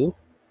GQ.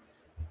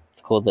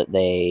 It's cool that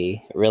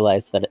they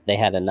realized that they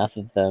had enough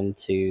of them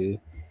to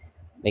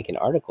make an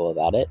article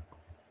about it.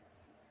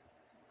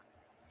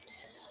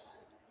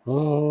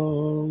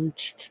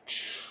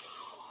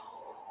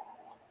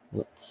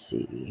 Let's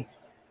see.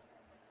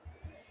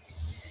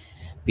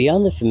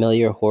 Beyond the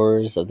familiar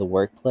horrors of the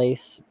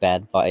workplace,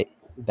 bad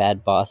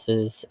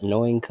bosses,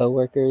 annoying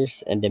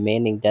coworkers, and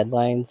demanding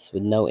deadlines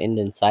with no end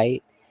in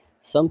sight,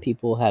 some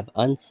people have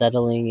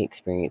unsettling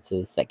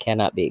experiences that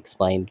cannot be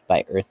explained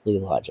by earthly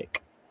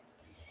logic.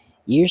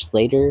 Years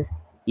later,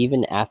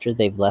 even after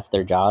they've left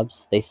their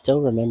jobs, they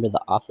still remember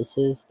the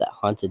offices that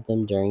haunted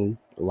them during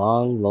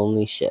long,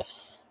 lonely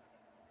shifts.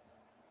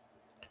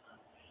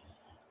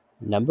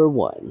 Number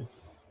 1.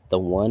 The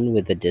one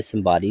with the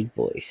disembodied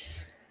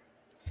voice.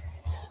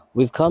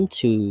 We've come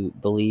to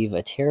believe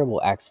a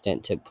terrible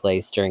accident took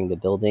place during the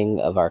building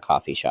of our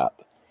coffee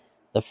shop.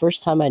 The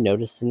first time I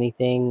noticed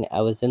anything,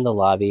 I was in the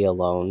lobby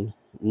alone,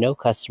 no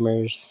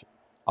customers,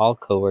 all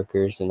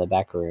coworkers in the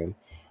back room,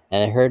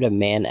 and I heard a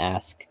man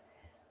ask,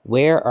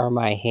 "Where are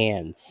my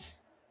hands?"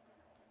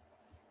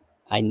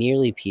 I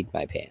nearly peed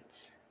my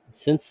pants.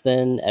 Since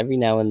then, every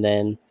now and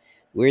then,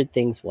 weird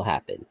things will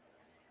happen.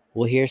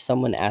 We'll hear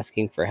someone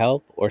asking for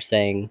help or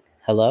saying,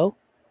 "Hello?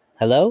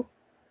 Hello?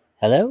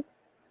 Hello?"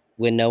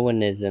 when no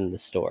one is in the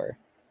store.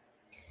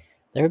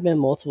 There have been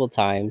multiple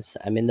times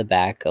I'm in the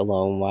back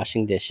alone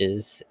washing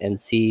dishes and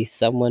see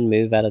someone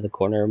move out of the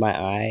corner of my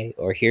eye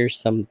or hear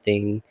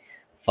something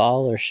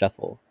fall or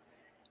shuffle.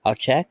 I'll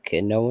check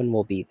and no one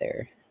will be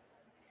there.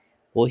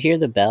 We'll hear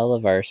the bell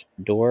of our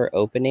door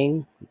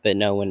opening, but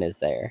no one is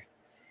there.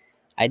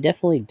 I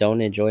definitely don't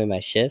enjoy my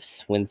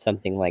shifts when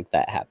something like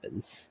that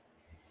happens.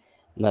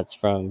 And that's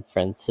from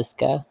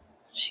Francisca.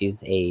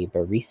 She's a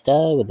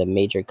barista with a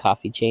major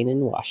coffee chain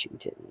in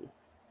Washington.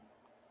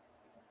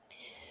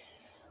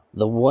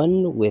 The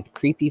one with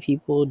creepy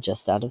people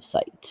just out of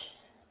sight.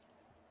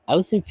 I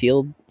was in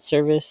field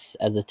service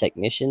as a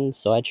technician,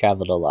 so I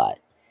traveled a lot.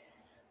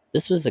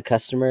 This was a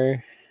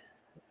customer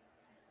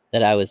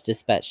that I was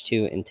dispatched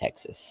to in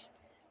Texas.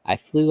 I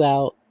flew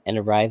out and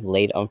arrived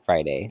late on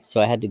Friday,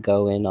 so I had to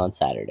go in on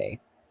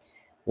Saturday.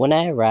 When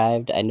I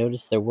arrived, I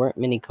noticed there weren't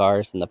many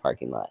cars in the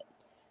parking lot.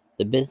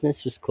 The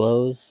business was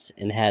closed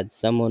and had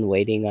someone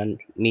waiting on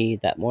me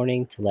that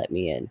morning to let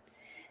me in,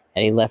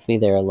 and he left me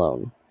there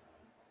alone.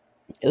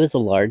 It was a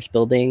large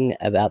building,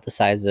 about the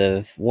size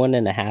of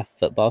 1.5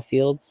 football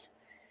fields.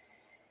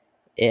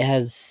 It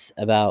has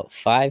about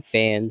 5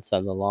 fans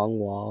on the long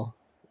wall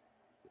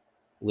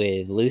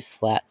with loose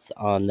slats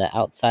on the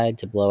outside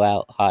to blow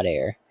out hot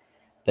air,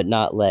 but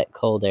not let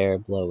cold air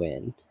blow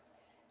in.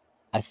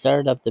 I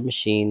started up the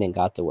machine and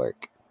got to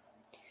work.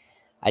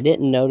 I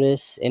didn't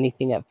notice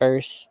anything at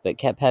first, but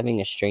kept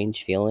having a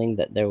strange feeling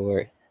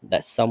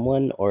that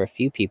someone or a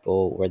few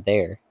people were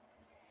there.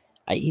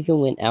 I even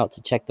went out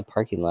to check the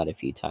parking lot a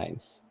few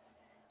times.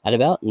 At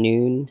about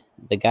noon,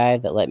 the guy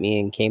that let me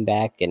in came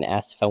back and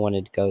asked if I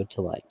wanted to go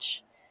to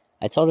lunch.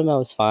 I told him I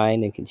was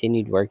fine and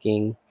continued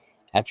working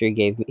after he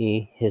gave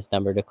me his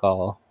number to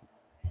call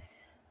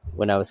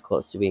when I was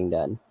close to being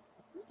done.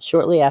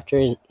 Shortly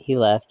after he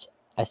left,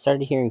 I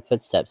started hearing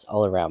footsteps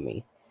all around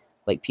me,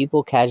 like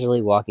people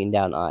casually walking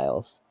down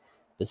aisles,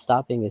 but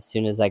stopping as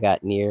soon as I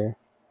got near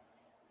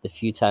the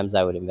few times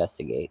I would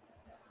investigate.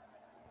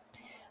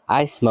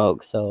 I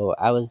smoke, so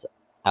I was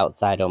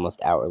outside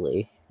almost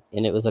hourly,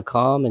 and it was a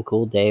calm and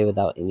cool day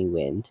without any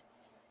wind.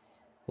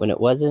 When it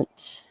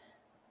wasn't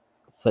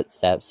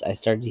footsteps, I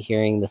started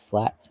hearing the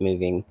slats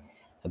moving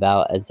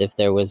about as if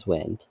there was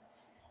wind.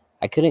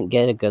 I couldn't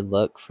get a good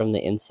look from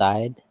the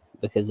inside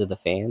because of the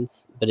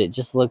fans, but it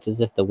just looked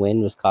as if the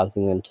wind was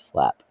causing them to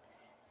flap.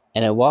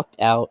 And I walked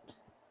out,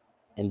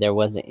 and there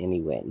wasn't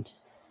any wind.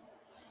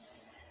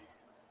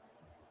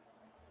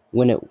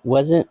 When it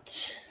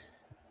wasn't,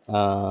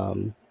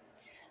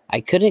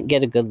 I couldn't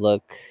get a good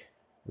look.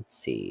 Let's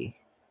see.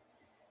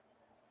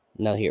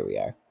 No, here we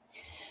are.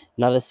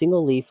 Not a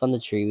single leaf on the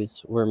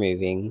trees were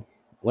moving.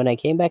 When I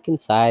came back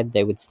inside,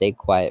 they would stay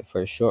quiet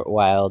for a short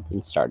while,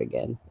 then start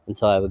again,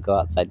 until I would go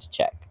outside to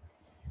check.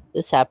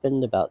 This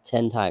happened about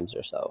 10 times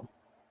or so.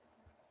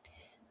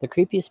 The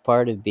creepiest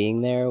part of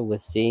being there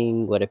was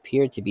seeing what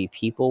appeared to be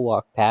people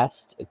walk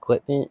past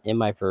equipment in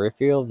my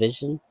peripheral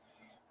vision,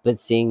 but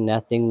seeing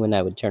nothing when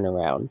I would turn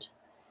around.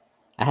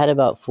 I had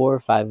about 4 or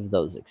 5 of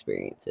those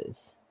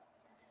experiences.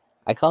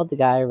 I called the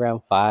guy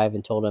around 5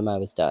 and told him I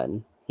was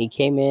done. He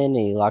came in and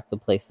he locked the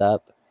place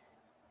up.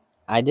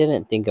 I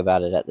didn't think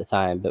about it at the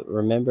time, but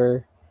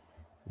remember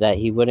that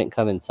he wouldn't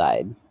come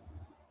inside.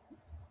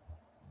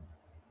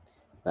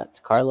 That's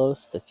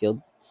Carlos, the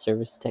field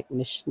service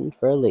technician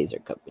for a laser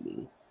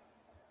company.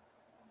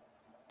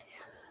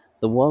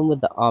 The one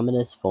with the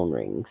ominous phone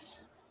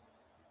rings.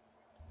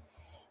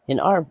 In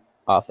our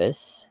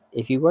office,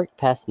 if you worked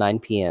past 9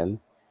 p.m.,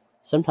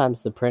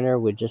 sometimes the printer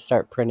would just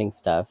start printing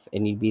stuff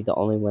and you'd be the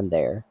only one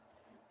there.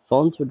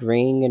 Phones would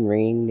ring, and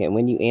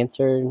when you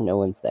answer, no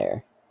one's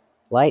there.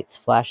 Lights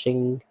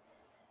flashing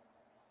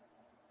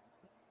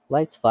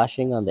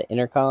on the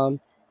intercom,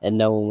 and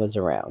no one was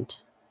around.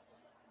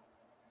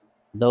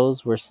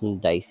 Those were some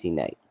dicey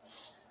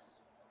nights.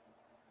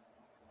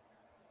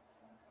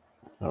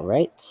 All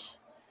right.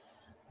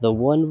 The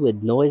one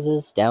with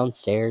noises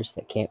downstairs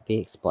that can't be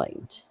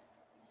explained.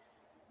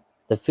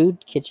 The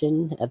food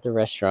kitchen at the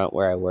restaurant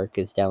where I work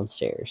is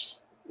downstairs.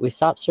 We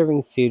stopped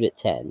serving food at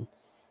 10,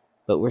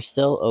 but we're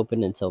still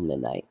open until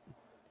midnight.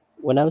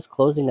 When I was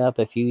closing up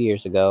a few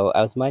years ago,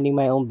 I was minding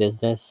my own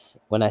business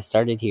when I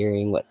started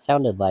hearing what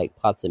sounded like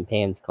pots and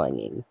pans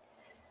clanging.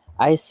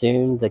 I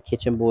assumed the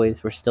kitchen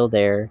boys were still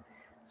there,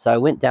 so I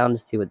went down to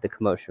see what the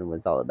commotion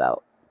was all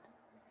about.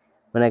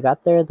 When I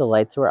got there, the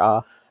lights were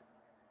off,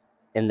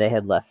 and they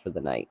had left for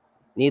the night.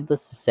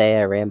 Needless to say,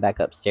 I ran back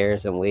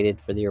upstairs and waited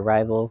for the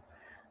arrival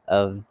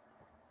of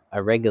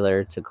a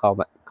regular to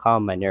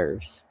calm my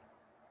nerves.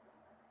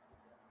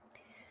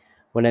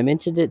 When I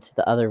mentioned it to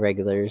the other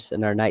regulars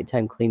and our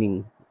nighttime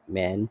cleaning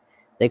men,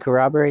 they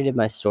corroborated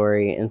my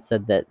story and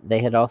said that they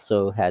had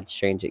also had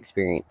strange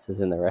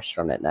experiences in the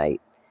restaurant at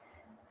night,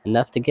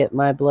 enough to get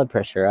my blood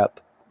pressure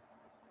up.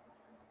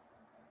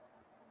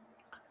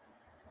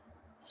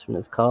 This one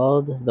is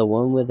called The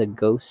One with a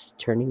Ghost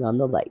Turning on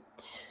the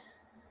Light.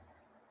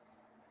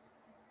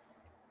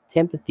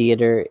 Tampa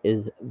Theater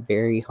is a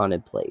very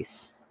haunted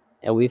place,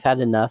 and we've had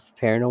enough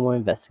paranormal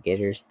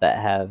investigators that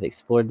have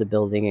explored the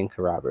building and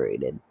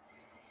corroborated.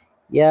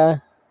 Yeah,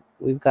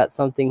 we've got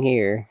something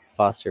here,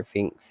 Foster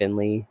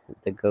Finley,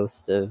 the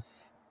ghost of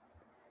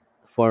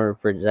former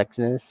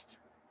projectionist,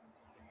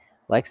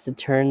 likes to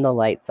turn the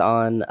lights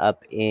on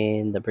up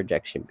in the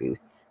projection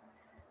booth.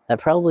 That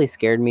probably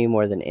scared me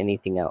more than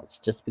anything else,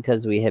 just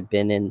because we had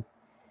been in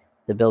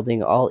the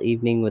building all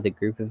evening with a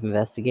group of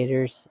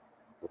investigators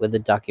with a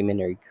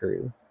documentary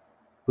crew.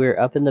 We were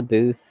up in the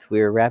booth, we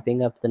were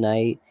wrapping up the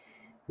night,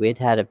 we had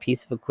had a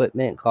piece of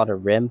equipment called a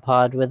REM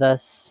pod with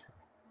us.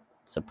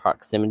 It's a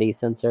proximity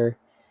sensor.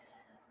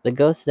 The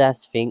ghost had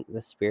asked Fink,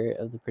 the spirit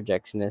of the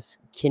projectionist,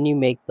 "Can you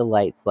make the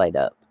lights light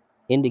up?"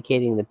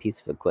 indicating the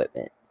piece of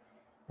equipment.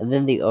 And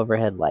then the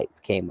overhead lights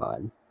came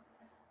on.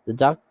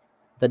 The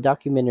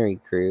documentary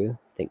crew,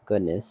 thank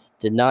goodness,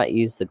 did not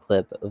use the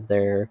clip of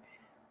their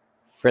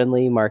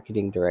friendly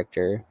marketing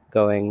director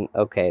going,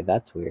 "Okay,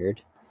 that's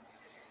weird."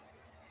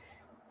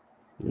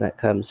 And that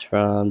comes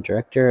from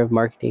Director of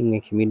Marketing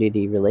and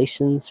Community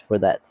Relations for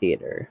that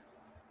theater.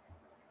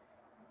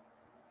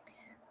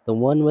 The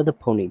one with a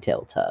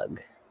ponytail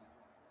tug.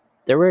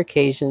 There were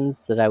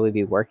occasions that I would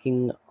be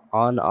working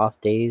on off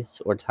days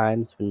or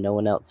times when no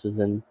one else was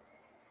in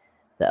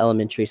the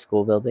elementary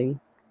school building.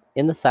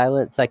 In the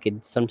silence, I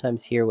could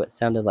sometimes hear what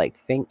sounded like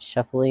faint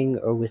shuffling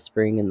or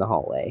whispering in the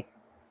hallway.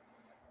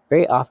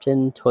 Very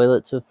often,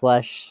 toilets would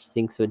flush,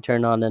 sinks would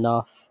turn on and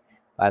off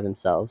by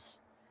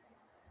themselves.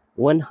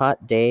 One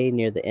hot day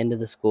near the end of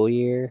the school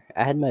year,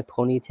 I had my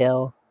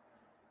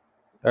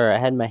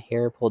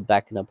hair pulled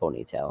back in a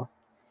ponytail.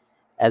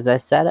 As I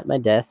sat at my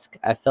desk,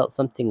 I felt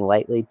something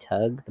lightly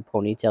tug the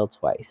ponytail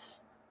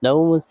twice. No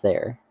one was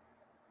there.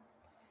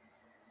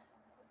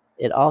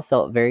 It all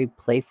felt very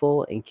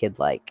playful and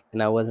kid-like,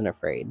 and I wasn't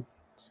afraid.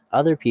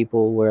 Other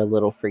people were a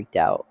little freaked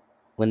out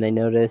when they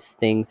noticed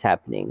things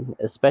happening,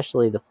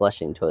 especially the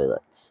flushing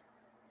toilets.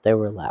 They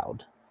were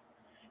loud.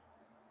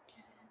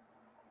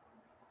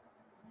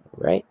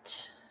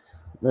 Right.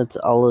 That's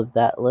all of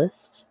that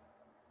list.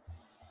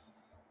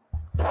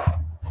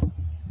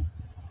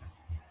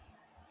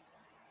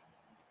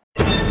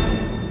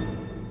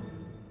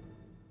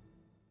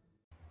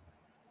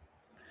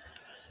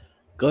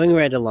 going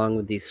right along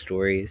with these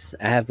stories,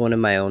 I have one of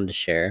my own to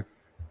share.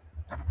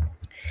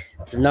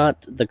 It's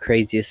not the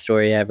craziest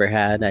story I ever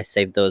had. I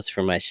saved those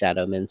for my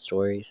Shadow Men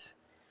stories,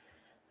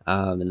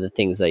 and the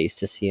things I used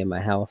to see in my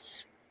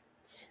house.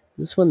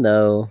 This one,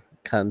 though,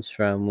 comes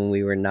from when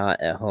we were not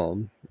at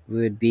home.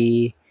 We would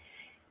be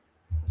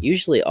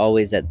usually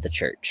always at the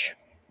church.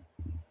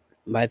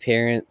 My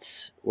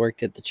parents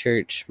worked at the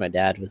church. My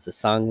dad was a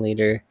song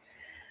leader.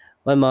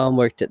 My mom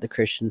worked at the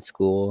Christian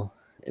school.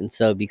 And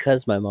so,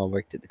 because my mom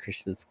worked at the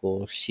Christian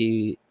school,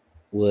 she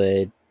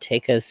would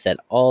take us at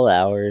all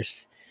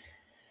hours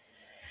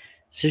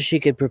so she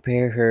could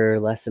prepare her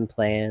lesson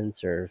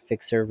plans or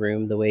fix her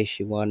room the way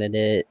she wanted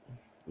it.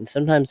 And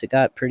sometimes it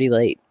got pretty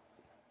late.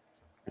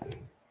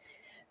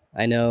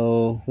 I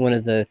know one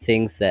of the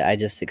things that I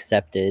just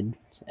accepted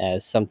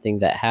as something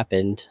that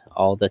happened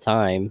all the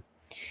time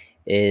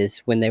is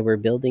when they were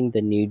building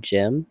the new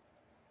gym,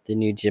 the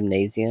new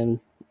gymnasium,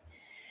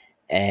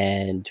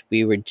 and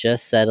we were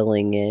just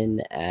settling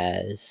in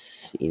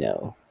as,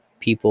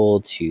 people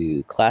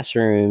to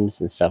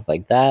classrooms and stuff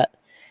like that.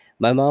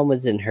 My mom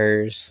was in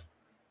hers.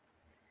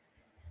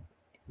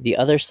 The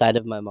other side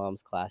of my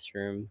mom's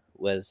classroom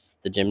was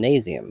the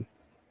gymnasium,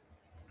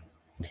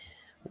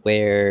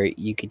 where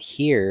you could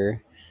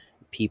hear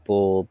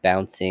people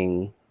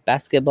bouncing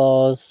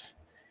basketballs,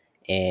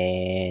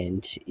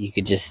 and you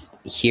could just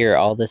hear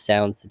all the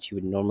sounds that you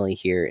would normally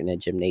hear in a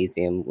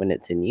gymnasium when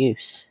it's in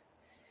use.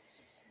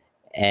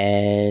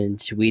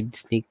 And we'd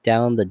sneak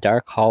down the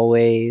dark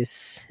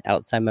hallways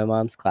outside my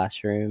mom's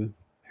classroom.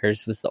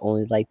 Hers was the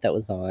only light that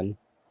was on.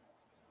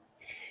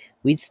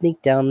 We'd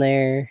sneak down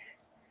there,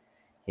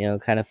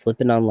 kind of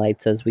flipping on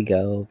lights as we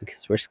go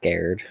because we're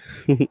scared.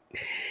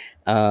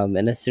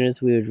 And as soon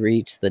as we would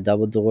reach the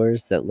double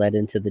doors that led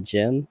into the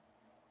gym,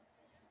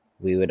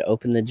 we would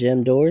open the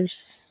gym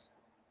doors,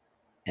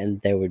 and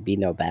there would be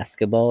no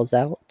basketballs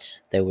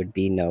out. There would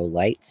be no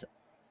lights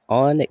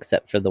on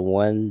except for the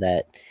one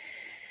that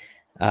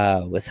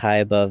was high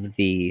above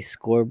the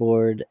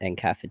scoreboard and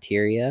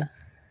cafeteria.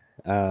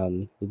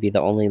 Would be the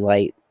only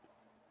light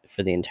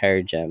for the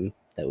entire gym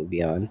that would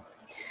be on.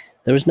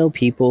 There was no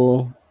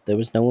people. There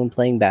was no one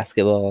playing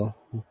basketball.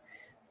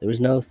 There was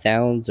no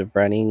sounds of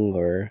running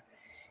or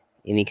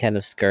any kind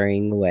of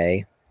scurrying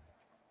away.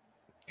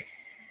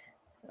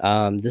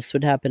 This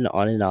would happen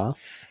on and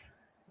off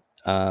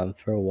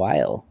for a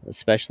while,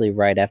 especially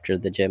right after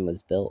the gym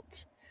was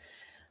built.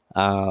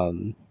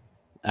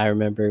 I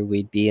remember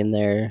we'd be in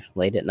there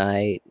late at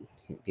night,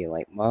 being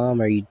like, "Mom,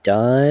 are you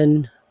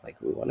done? Like,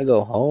 we want to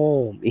go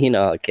home." You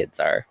know how kids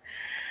are.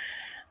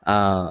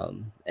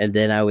 And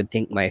then I would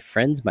think my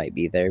friends might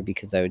be there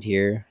because I would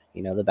hear,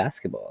 the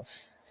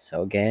basketballs.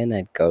 So again,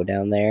 I'd go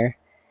down there,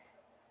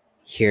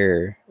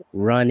 hear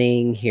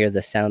running, hear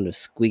the sound of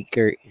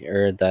squeaker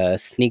or the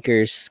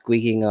sneakers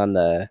squeaking on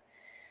the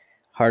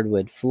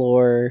hardwood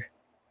floor,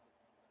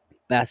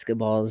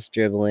 basketballs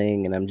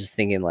dribbling, and I'm just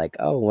thinking like,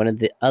 oh, one of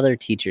the other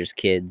teacher's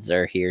kids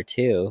are here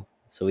too,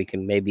 so we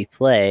can maybe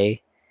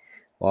play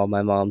while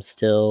my mom's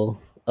still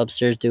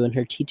upstairs doing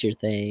her teacher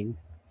thing.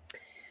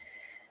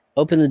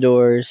 Open the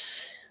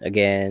doors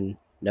again,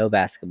 no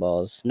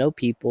basketballs, no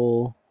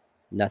people,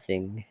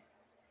 nothing.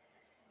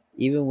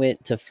 Even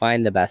went to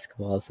find the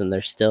basketballs, and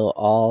they're still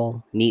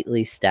all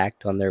neatly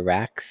stacked on their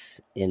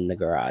racks in the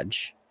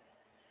garage.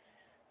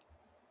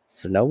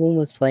 So no one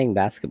was playing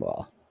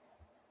basketball.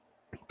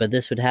 But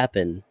this would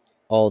happen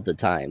all the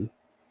time.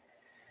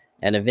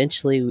 And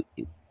eventually,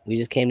 we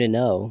just came to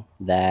know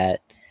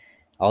that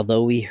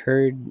although we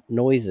heard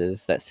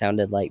noises that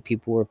sounded like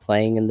people were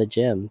playing in the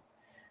gym,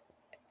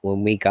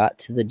 when we got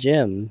to the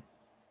gym,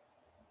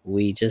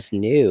 we just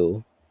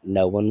knew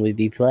no one would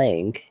be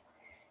playing.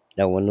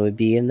 No one would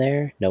be in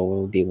there. No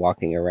one would be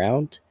walking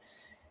around.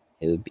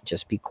 It would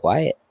just be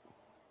quiet.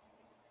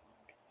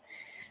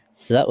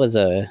 So that was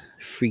a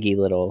freaky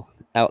little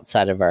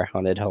outside of our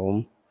haunted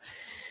home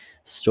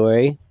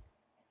story.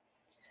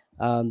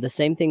 The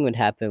same thing would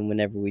happen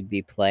whenever we'd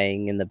be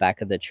playing in the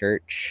back of the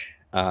church.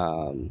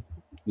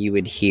 You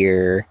would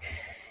hear,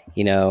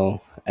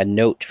 a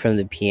note from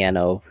the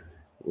piano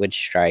would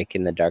strike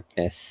in the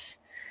darkness,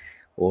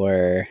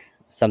 or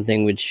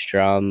something would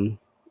strum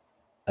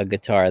a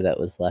guitar that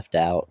was left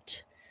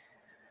out.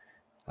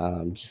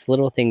 Just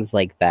little things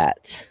like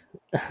that.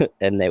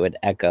 And they would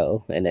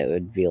echo, and it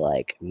would be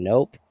like,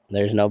 nope,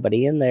 there's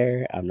nobody in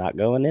there. I'm not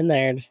going in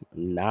there. I'm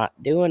not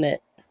doing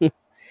it.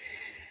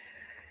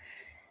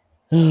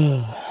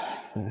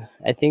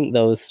 I think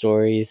those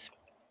stories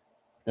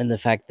and the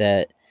fact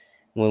that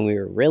when we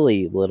were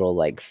really little,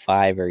 like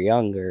 5 or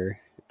younger,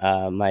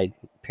 my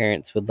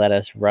parents would let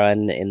us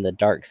run in the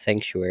dark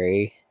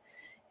sanctuary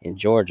in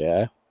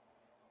Georgia,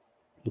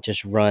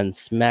 just run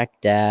smack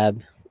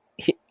dab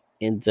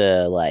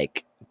into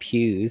like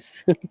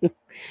pews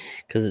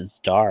because it's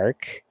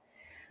dark.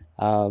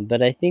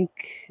 But I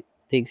think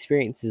the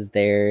experiences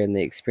there and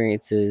the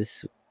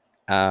experiences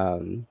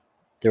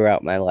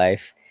throughout my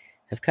life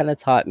have kind of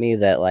taught me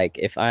that, like,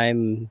 if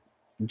I'm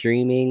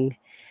dreaming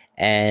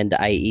and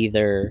I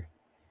either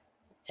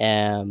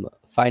am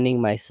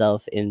finding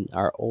myself in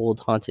our old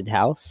haunted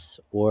house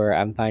or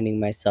I'm finding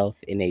myself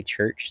in a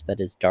church that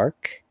is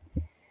dark,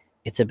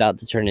 it's about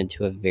to turn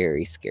into a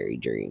very scary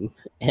dream,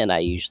 and I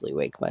usually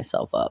wake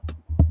myself up.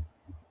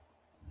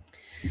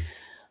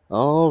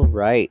 All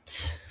right.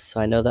 So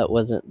I know that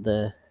wasn't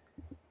the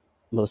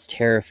most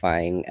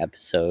terrifying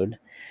episode,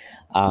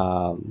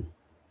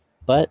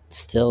 but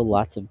still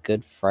lots of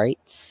good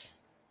frights.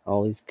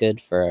 Always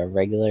good for a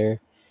regular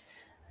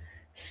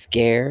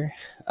scare.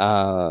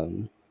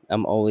 I'm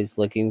always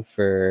looking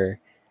for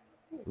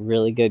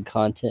really good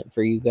content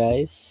for you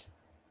guys.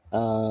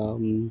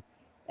 And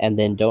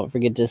then don't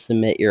forget to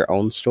submit your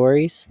own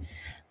stories.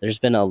 There's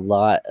been a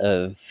lot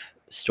of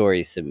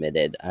stories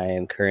submitted. I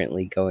am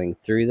currently going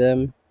through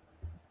them,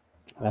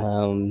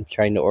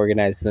 trying to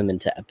organize them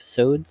into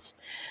episodes.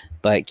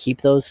 But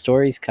keep those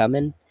stories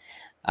coming.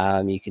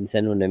 You can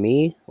send one to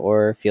me,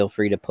 or feel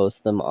free to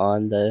post them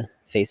on the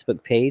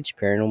Facebook page,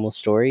 Paranormal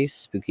Stories.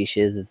 Spooky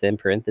Shiz is in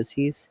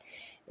parentheses.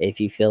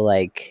 If you feel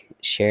like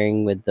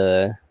sharing with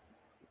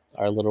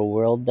our little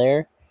world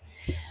there.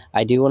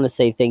 I do want to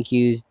say thank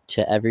you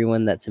to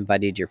everyone that's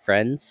invited your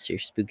friends, your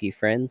spooky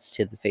friends,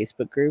 to the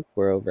Facebook group.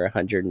 We're over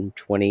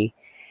 120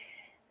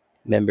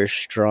 members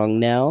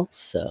strong now,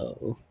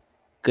 so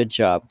good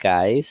job,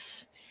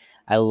 guys.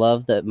 I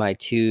love that my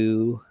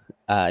two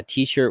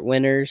t-shirt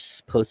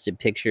winners posted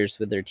pictures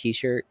with their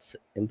t-shirts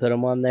and put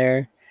them on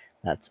there.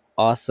 That's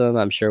awesome.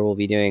 I'm sure we'll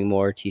be doing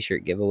more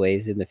t-shirt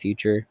giveaways in the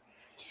future.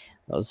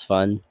 That was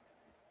fun.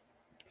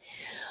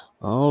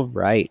 All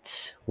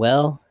right.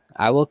 Well,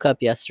 I woke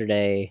up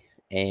yesterday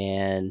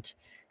and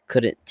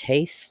couldn't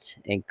taste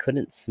and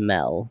couldn't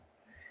smell.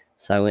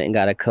 So I went and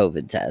got a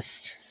COVID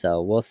test.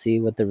 So we'll see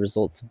what the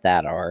results of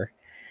that are.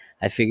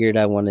 I figured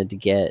I wanted to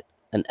get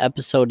an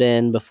episode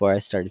in before I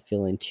started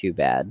feeling too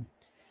bad.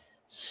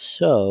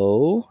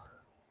 So,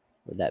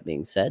 with that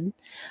being said,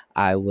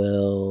 I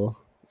will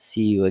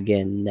see you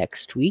again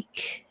next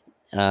week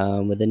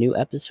with a new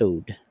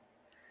episode.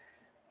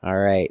 All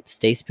right.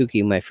 Stay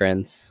spooky, my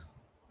friends.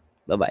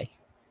 Bye bye.